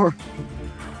 he's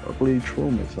horribly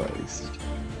traumatized.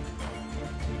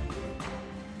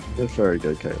 That's very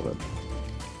good, Caleb.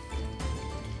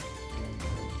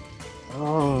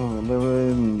 Oh,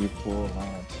 Lewin, you poor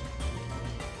lad.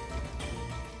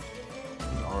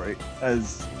 Alright,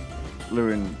 as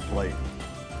Lewin,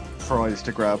 tries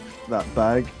to grab that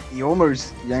bag, he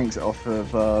almost yanks it off of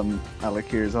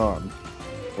Alakir's arm,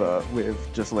 but with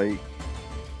just an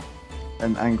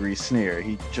angry sneer,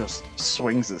 he just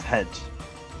swings his head,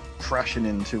 crashing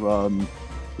into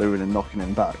Lewin and knocking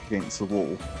him back against the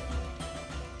wall.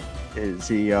 As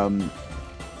he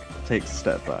takes a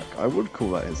step back. I would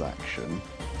call that his action.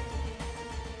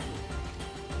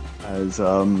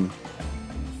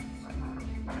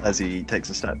 As he takes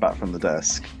a step back from the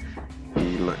desk,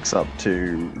 he looks up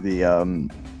to the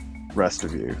rest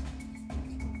of you.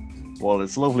 Well,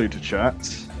 it's lovely to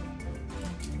chat.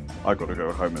 I gotta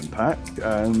go home and pack,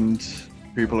 and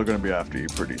people are gonna be after you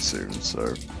pretty soon,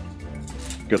 so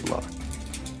good luck.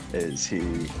 As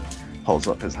he holds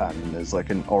up his hand, and there's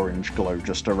an orange glow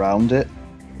just around it.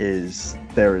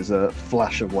 There is a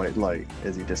flash of white light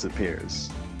as he disappears.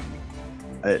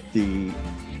 At the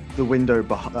window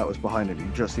that was behind him,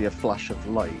 you just see a flash of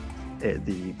light at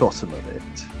the bottom of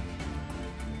it.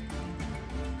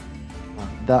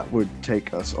 That would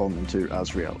take us on to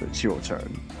Azriel. It's your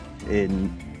turn.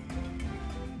 In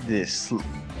this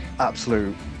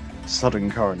absolute sudden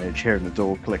carnage, hearing the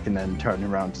door click and then turning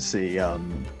around to see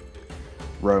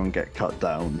Rowan get cut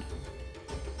down.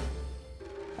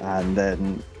 And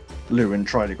then Lewin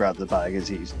trying to grab the bag as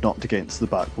he's knocked against the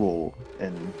back wall,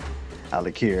 and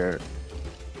Alakir,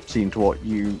 seeing to what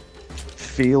you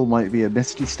feel might be a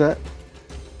misty step,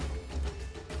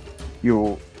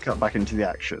 you'll cut back into the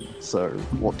action. So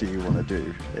what do you want to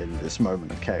do in this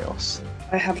moment of chaos?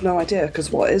 I have no idea,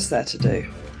 because what is there to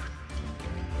do?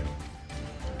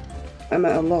 I'm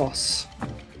at a loss.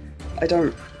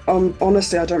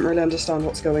 Honestly, I don't really understand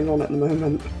what's going on at the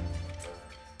moment.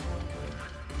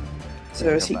 So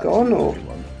is he gone, or?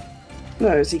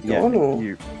 No, is he gone, or?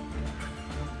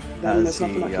 Then there's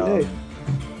nothing I can do.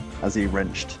 As he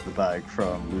wrenched the bag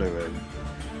from Lewin,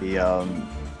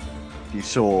 you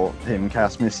saw him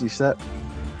cast Misty Step,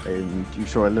 and you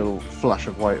saw a little flash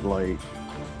of white light.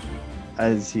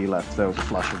 As he left, there was a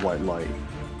flash of white light,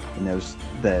 and there was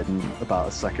then, about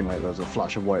a second later, there was a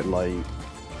flash of white light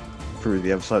through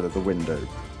the other side of the window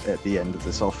at the end of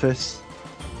this office.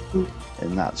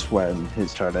 And that's when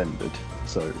his turn ended.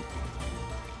 So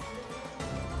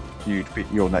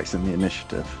you're next in the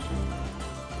initiative.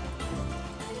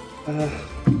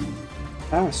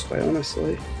 Pass, quite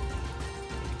honestly.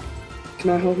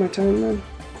 Can I hold my turn then?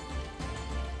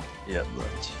 Yep,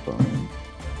 that's fine.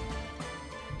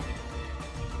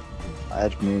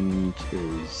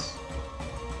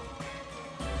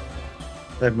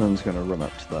 Edmund's gonna run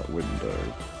up to that window.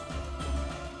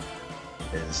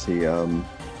 Is he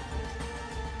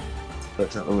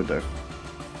looks out the window.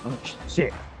 Oh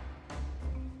shit.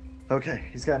 Okay,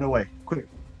 he's getting away. Quick.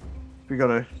 We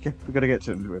gotta get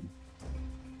to him.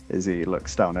 As he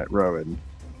looks down at Rowan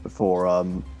before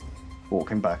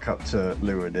walking back up to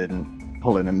Lewin and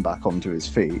pulling him back onto his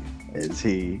feet, as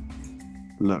he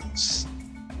looks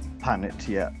panicked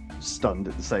yet stunned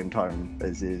at the same time,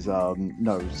 as his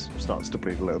nose starts to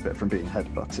bleed a little bit from being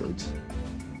headbutted.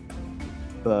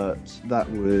 But that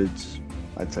would,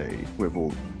 I'd say, with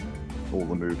all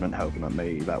the movement helping at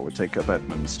me, that would take up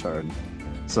Edmund's turn.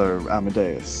 So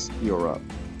Amadeus, you're up.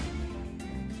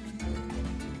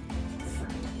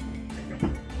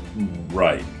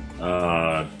 Right.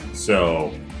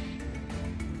 So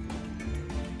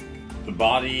the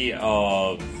body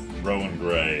of Rowan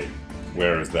Gray,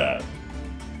 where is that?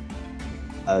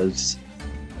 As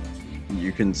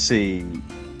you can see,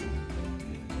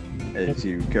 as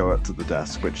you go up to the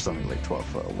desk, which is only like 12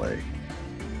 foot away,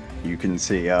 you can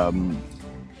see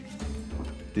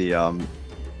the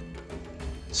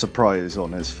surprise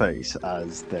on his face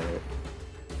as they're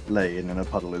laying in a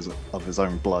puddle of his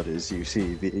own blood. As you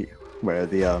see where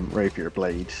the rapier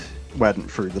blade went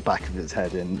through the back of his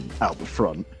head and out the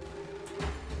front,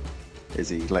 as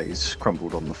he lays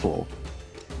crumpled on the floor.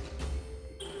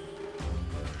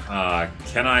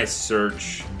 Can I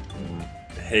search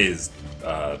his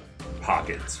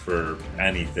pockets for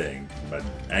anything, but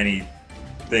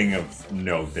anything of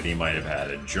note that he might have had,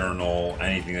 a journal,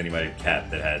 anything that he might have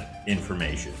kept that had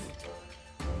information?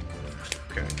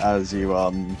 Okay. As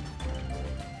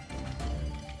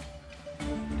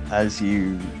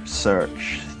you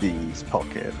search these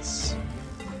pockets,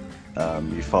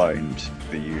 you find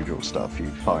the usual stuff. You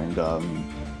find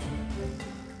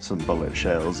some bullet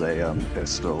shells, a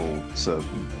pistol,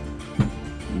 some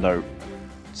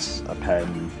notes, a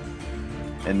pen,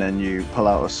 and then you pull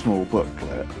out a small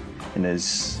booklet. And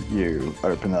as you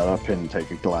open that up and take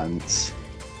a glance,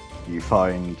 you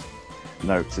find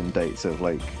notes and dates of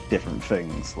like different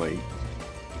things, like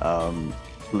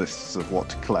lists of what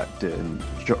to collect and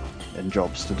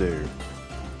jobs to do.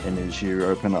 And as you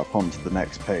open up onto the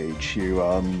next page, you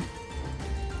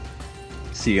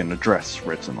see an address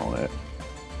written on it,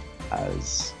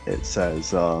 as it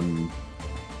says the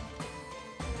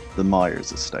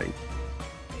Myers estate.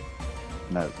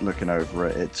 Now, looking over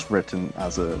it, it's written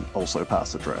as an also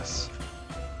pass address.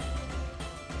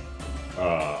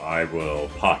 I will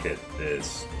pocket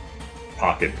this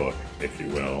pocketbook, if you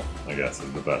will, I guess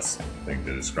is the best thing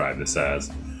to describe this as.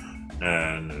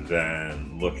 And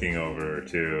then looking over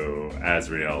to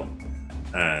Azrael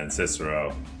and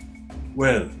Cicero.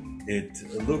 Well, it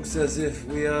looks as if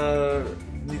we are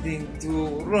needing to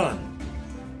run,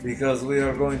 because we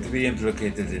are going to be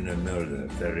implicated in a murder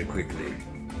very quickly.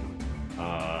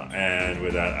 And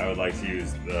with that, I would like to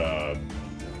use the...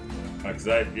 Because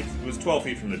it was 12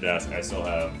 feet from the desk, I still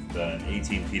have the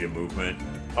 18 feet of movement.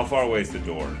 How far away is the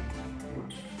door?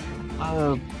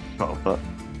 12 foot.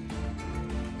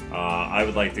 I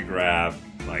would like to grab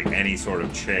like any sort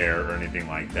of chair or anything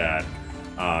like that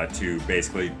to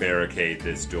basically barricade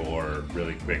this door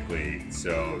really quickly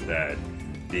so that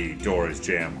the door is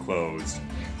jammed closed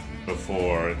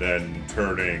before then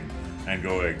turning and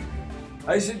going,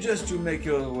 I suggest you make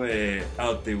your way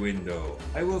out the window.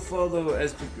 I will follow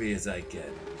as quickly as I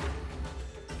can.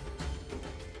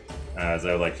 as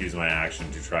I would like to use my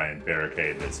action to try and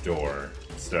barricade this door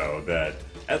so that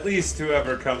at least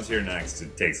whoever comes here next,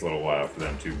 it takes a little while for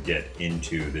them to get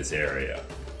into this area.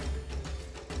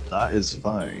 That is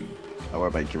fine. I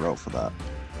will make you roll for that.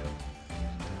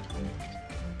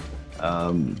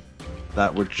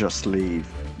 That would just leave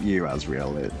you,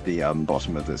 Azrael, at the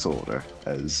bottom of this order,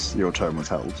 as your turn was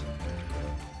held.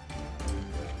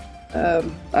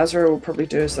 Azrael will probably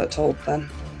do as they're told then.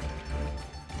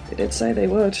 They did say they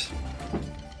would.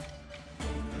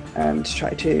 And try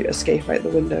to escape out the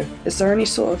window. Is there any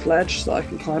sort of ledge that I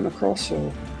can climb across,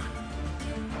 or...?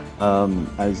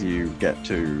 As you get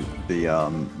to the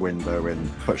window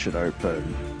and push it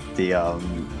open, the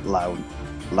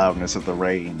loudness of the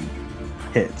rain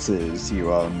hits as you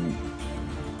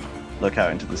look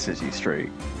out into the city street.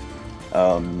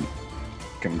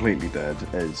 Completely dead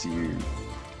as you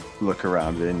look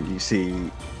around and you see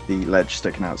the ledge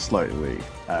sticking out slightly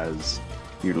as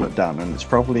you look down, and it's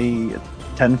probably a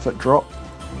 10-foot drop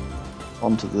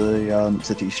onto the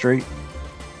city street.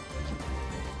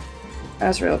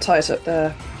 Azrael ties up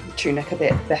the tunic a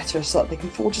bit better so that they can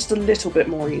fall just a little bit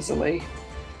more easily.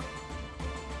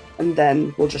 And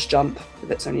then we'll just jump if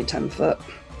it's only 10 foot.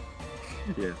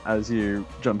 Yeah. As you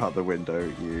jump out the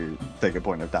window, you take a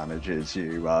point of damage as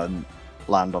you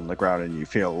land on the ground, and you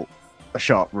feel a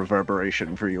sharp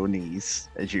reverberation through your knees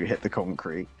as you hit the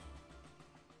concrete.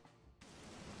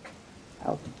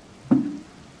 Ow.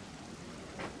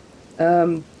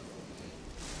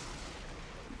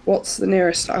 What's the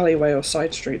nearest alleyway or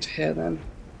side street to here then?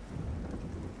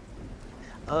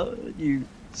 You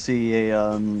see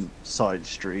a side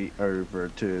street over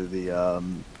to the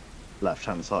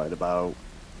left-hand side, about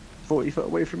 40 foot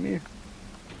away from you.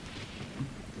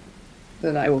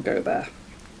 Then I will go there.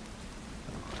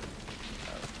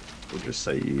 We'll just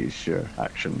say you use your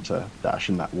action to dash,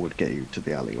 and that would get you to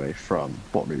the alleyway from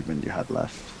what movement you had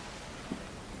left.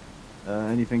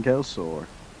 Anything else, or...?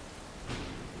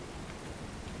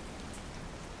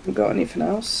 You got anything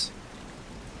else?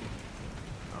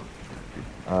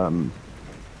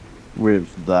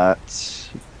 With that,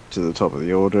 to the top of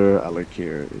the order, Alec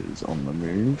here is on the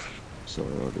move, so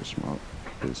I'll just mark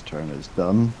his turn is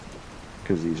done,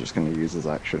 because he's just going to use his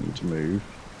action to move.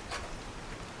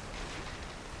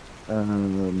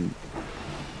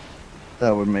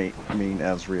 That would mean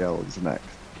Azrael is next.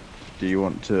 Do you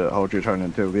want to hold your turn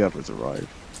until the others arrive?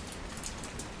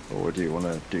 Or do you want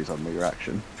to do something with your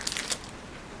action?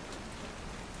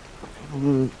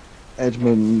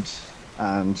 Edmund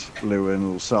and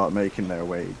Lewin will start making their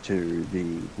way to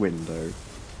the window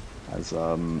as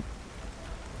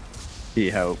he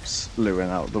helps Lewin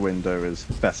out the window as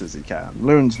best as he can.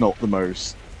 Lewin's not the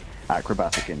most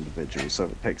acrobatic individual, so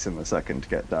it takes him a second to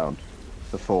get down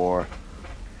before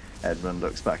Edmund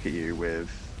looks back at you with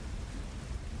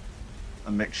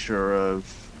a mixture of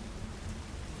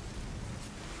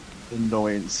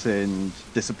annoyance and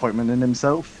disappointment in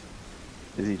himself,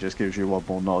 as he just gives you one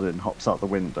more nod and hops out the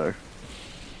window.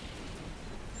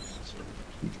 So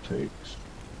he takes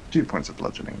 2 points of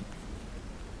bludgeoning.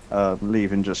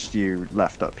 Leaving just you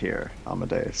left up here,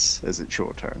 Amadeus, as it's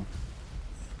your turn.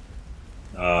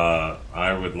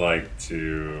 I would like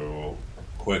to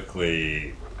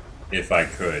quickly, if I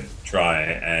could, try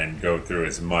and go through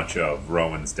as much of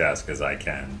Rowan's desk as I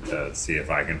can to see if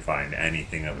I can find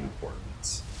anything of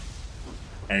importance.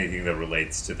 Anything that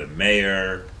relates to the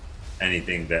mayor,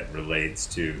 anything that relates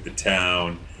to the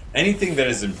town, anything that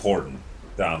is important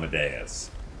to Amadeus.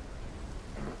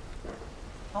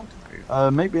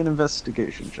 Maybe an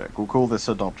investigation check. We'll call this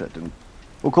an object, and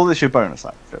we'll call this your bonus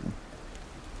action.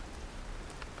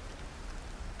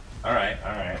 All right.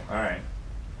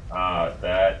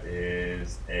 That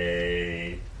is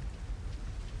a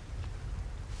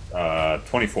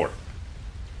 24.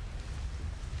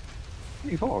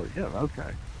 24, yeah,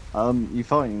 okay. You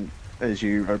find, as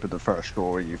you open the first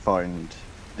drawer, you find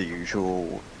the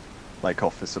usual, like,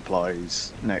 office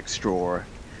supplies. Next drawer,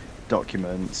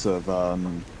 documents of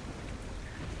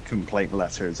complaint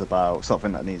letters about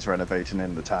something that needs renovating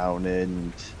in the town,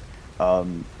 and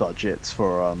budgets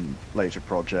for later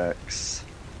projects.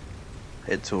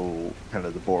 It's all kind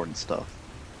of the boring stuff.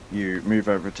 You move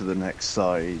over to the next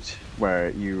side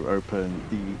where you open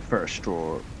the first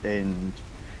drawer, and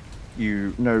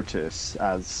you notice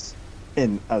as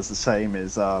the same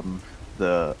as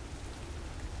the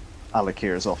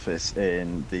Alakir's office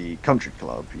in the country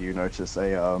club, you notice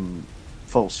a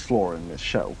false floor in this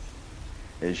shelf.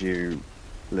 As you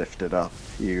lift it up,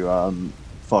 you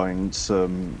find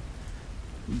some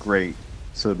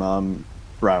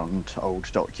round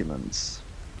old documents.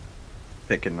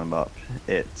 Picking them up,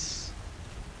 it's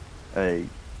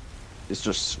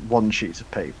just one sheet of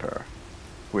paper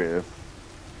with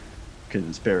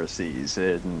conspiracies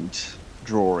and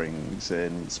drawings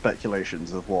and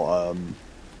speculations of what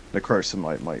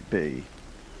necrosamite might be.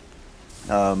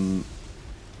 And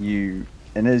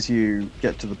as you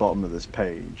get to the bottom of this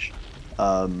page,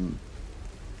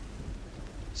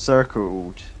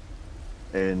 circled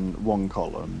in one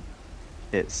column,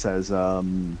 it says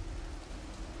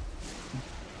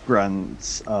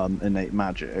grants innate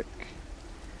magic,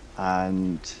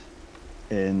 and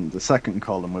in the second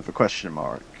column with a question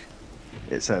mark,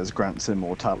 it says grants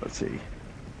immortality.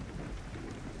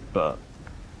 But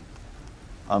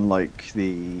unlike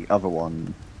the other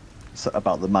one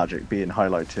about the magic being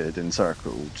highlighted and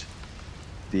circled,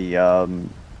 the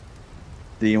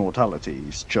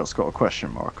immortality's just got a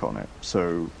question mark on it.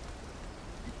 So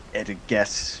I'd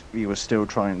guess we were still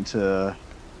trying to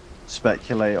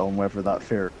speculate on whether that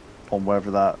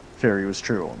theory was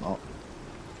true or not.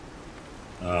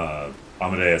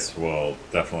 Amadeus will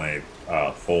definitely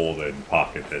fold and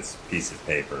pocket this piece of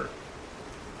paper.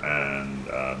 And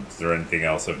is there anything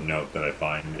else of note that I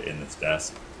find in this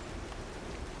desk?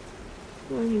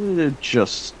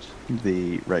 Just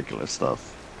the regular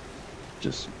stuff.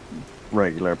 Just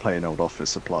regular plain old office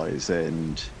supplies,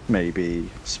 and maybe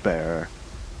spare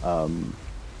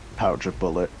pouch of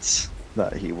bullets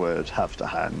that he would have to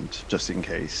hand just in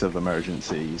case of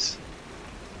emergencies.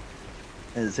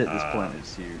 As at this point,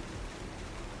 as you...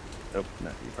 Oh, no,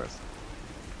 you first.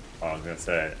 I was going to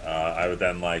say, I would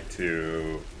then like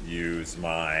to use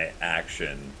my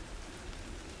action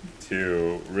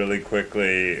to really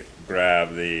quickly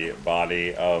grab the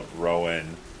body of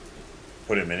Rowan,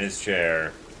 put him in his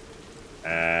chair,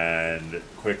 and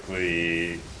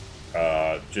quickly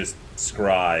just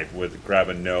grab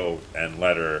a note and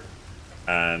letter.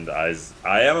 And I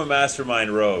am a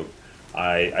mastermind rogue.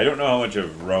 I don't know how much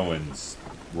of Rowan's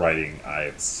writing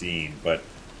I've seen, but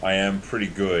I am pretty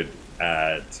good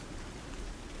at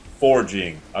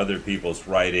forging other people's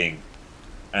writing,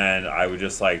 and I would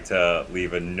just like to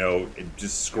leave a note,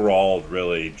 just scrawled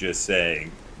really, just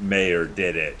saying Mayor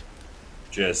did it,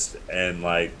 just and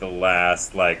like the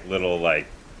last like little like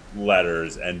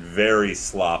letters and very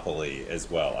sloppily as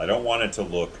well. I don't want it to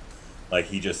look like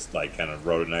he just like kind of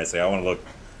wrote it nicely. I want to look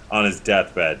on his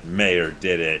deathbed, Mayor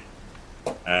did it,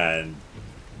 and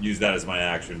use that as my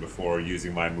action before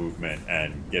using my movement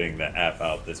and getting the F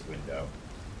out this window.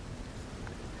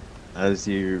 As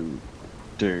you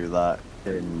do that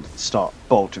and start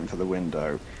bolting for the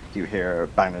window, you hear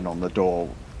banging on the door,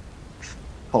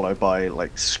 followed by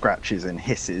like scratches and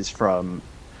hisses from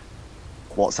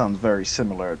what sounds very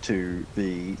similar to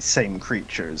the same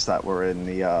creatures that were in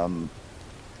the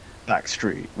back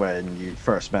street when you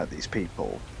first met these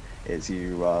people. As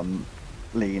you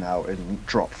lean out and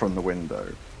drop from the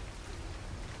window.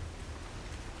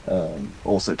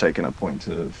 Also taking a point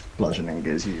of bludgeoning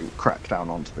as you crack down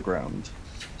onto the ground,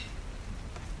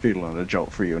 feeling a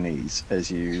jolt through your knees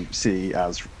as you see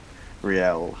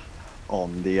Azriel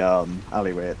on the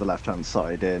alleyway at the left-hand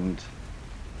side and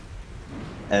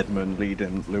Edmund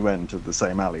leading Luen to the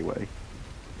same alleyway,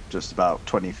 just about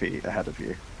 20 feet ahead of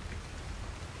you.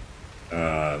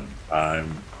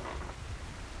 I'm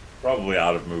probably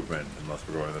out of movement unless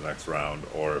we're going to the next round,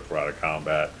 or if we're out of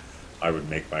combat, I would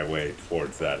make my way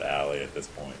towards that alley at this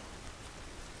point.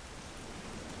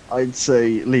 I'd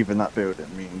say leaving that building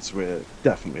means we're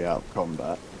definitely out of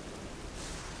combat.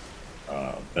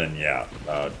 Then yeah,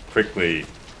 quickly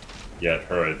yet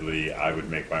hurriedly, I would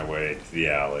make my way to the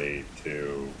alley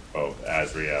to both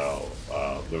Azriel,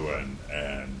 Lewin,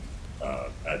 and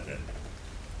Edmund.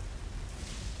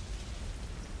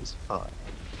 It's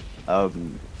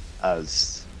fine.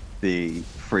 As the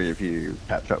three of you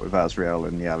catch up with Azriel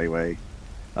in the alleyway,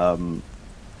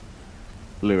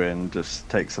 Lewin just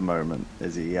takes a moment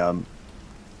as he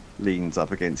leans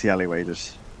up against the alleyway,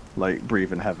 just like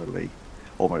breathing heavily,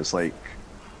 almost like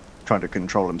trying to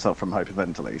control himself from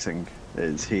hyperventilating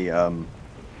as he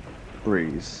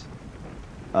breathes.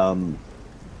 Edmund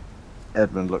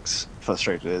looks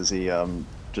frustrated as he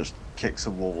just kicks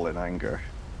a wall in anger.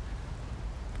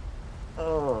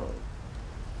 Oh.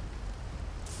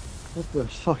 What the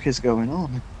fuck is going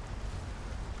on?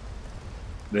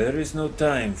 There is no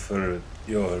time for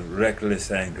your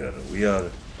reckless anger. We are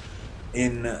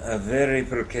in a very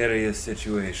precarious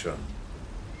situation.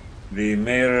 The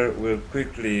mayor will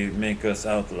quickly make us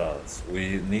outlaws.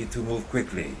 We need to move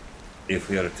quickly if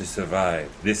we are to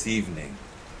survive this evening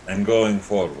and going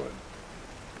forward.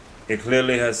 He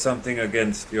clearly has something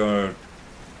against your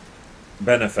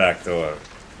benefactor,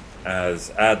 as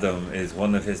Adam is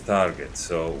one of his targets.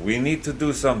 So we need to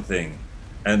do something,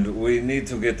 and we need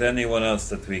to get anyone else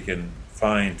that we can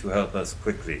find to help us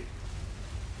quickly.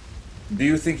 Do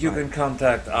you think you can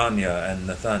contact Anya and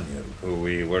Nathaniel, who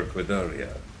we worked with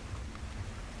earlier?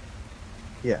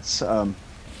 Yes,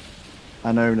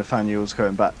 I know Nathaniel's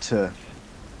going back to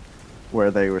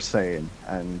where they were staying,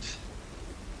 and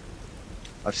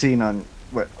I've seen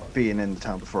being in the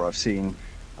town before, I've seen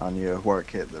Anya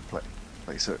work at the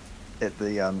place at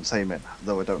the same inn,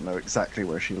 though I don't know exactly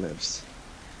where she lives.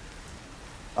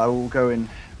 I'll go and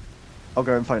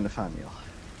find Nathaniel.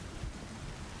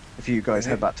 If you guys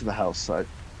head back to the house,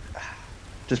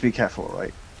 just be careful,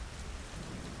 right?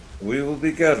 We will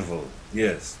be careful,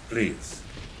 yes, please.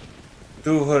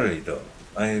 Do hurry, though.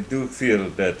 I do feel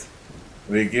that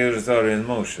the gears are in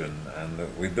motion, and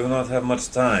we do not have much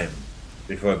time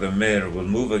before the mayor will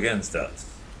move against us.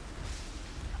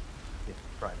 Yeah,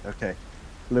 right, okay.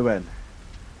 Luen,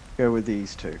 go with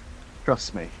these two.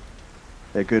 Trust me.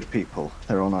 They're good people.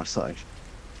 They're on our side.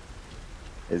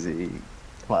 As he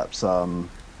claps Lewin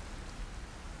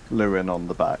on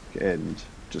the back and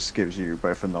just gives you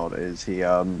both a nod as he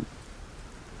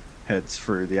heads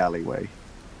through the alleyway,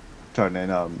 turning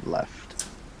left.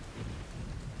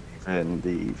 And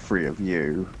the three of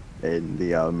you in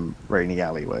the rainy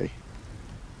alleyway.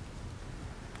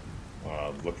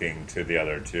 Looking to the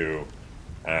other two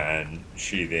and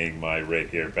sheathing my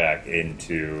rapier back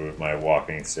into my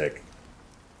walking stick.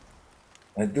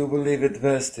 I do believe it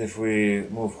best if we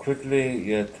move quickly,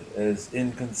 yet as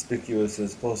inconspicuous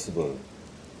as possible.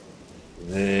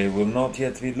 They will not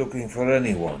yet be looking for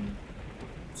anyone,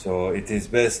 so it is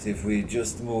best if we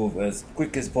just move as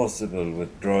quick as possible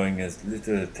with drawing as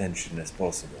little attention as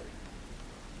possible.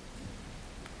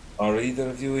 Are either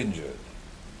of you injured?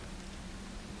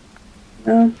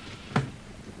 No.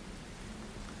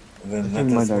 I think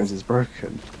my nose is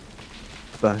broken,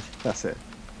 but that's it.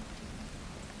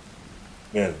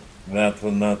 Well, that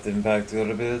will not impact your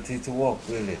ability to walk,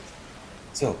 will it?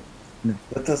 So, No.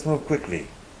 let us move quickly,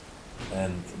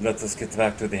 and let us get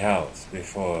back to the house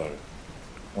before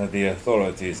the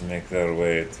authorities make their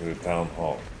way to town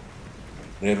hall.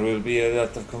 There will be a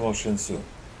lot of commotion soon.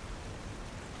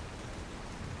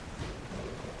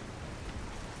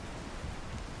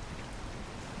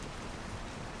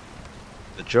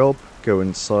 job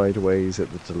going sideways at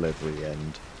the delivery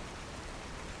end,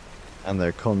 and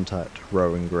their contact,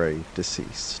 Rowan Gray,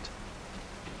 deceased.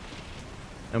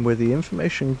 And with the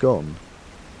information gone,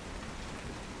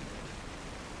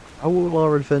 how will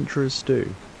our adventurers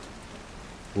do?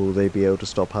 Will they be able to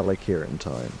stop Alec here in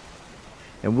time?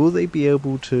 And will they be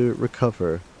able to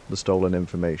recover the stolen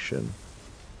information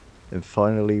and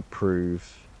finally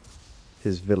prove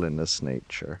his villainous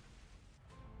nature?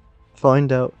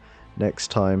 Find out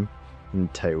next time in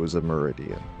Tales of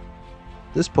Meridian.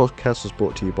 This podcast was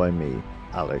brought to you by me,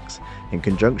 Alex, in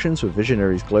conjunction with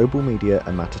Visionaries Global Media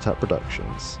and Matatap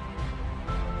Productions.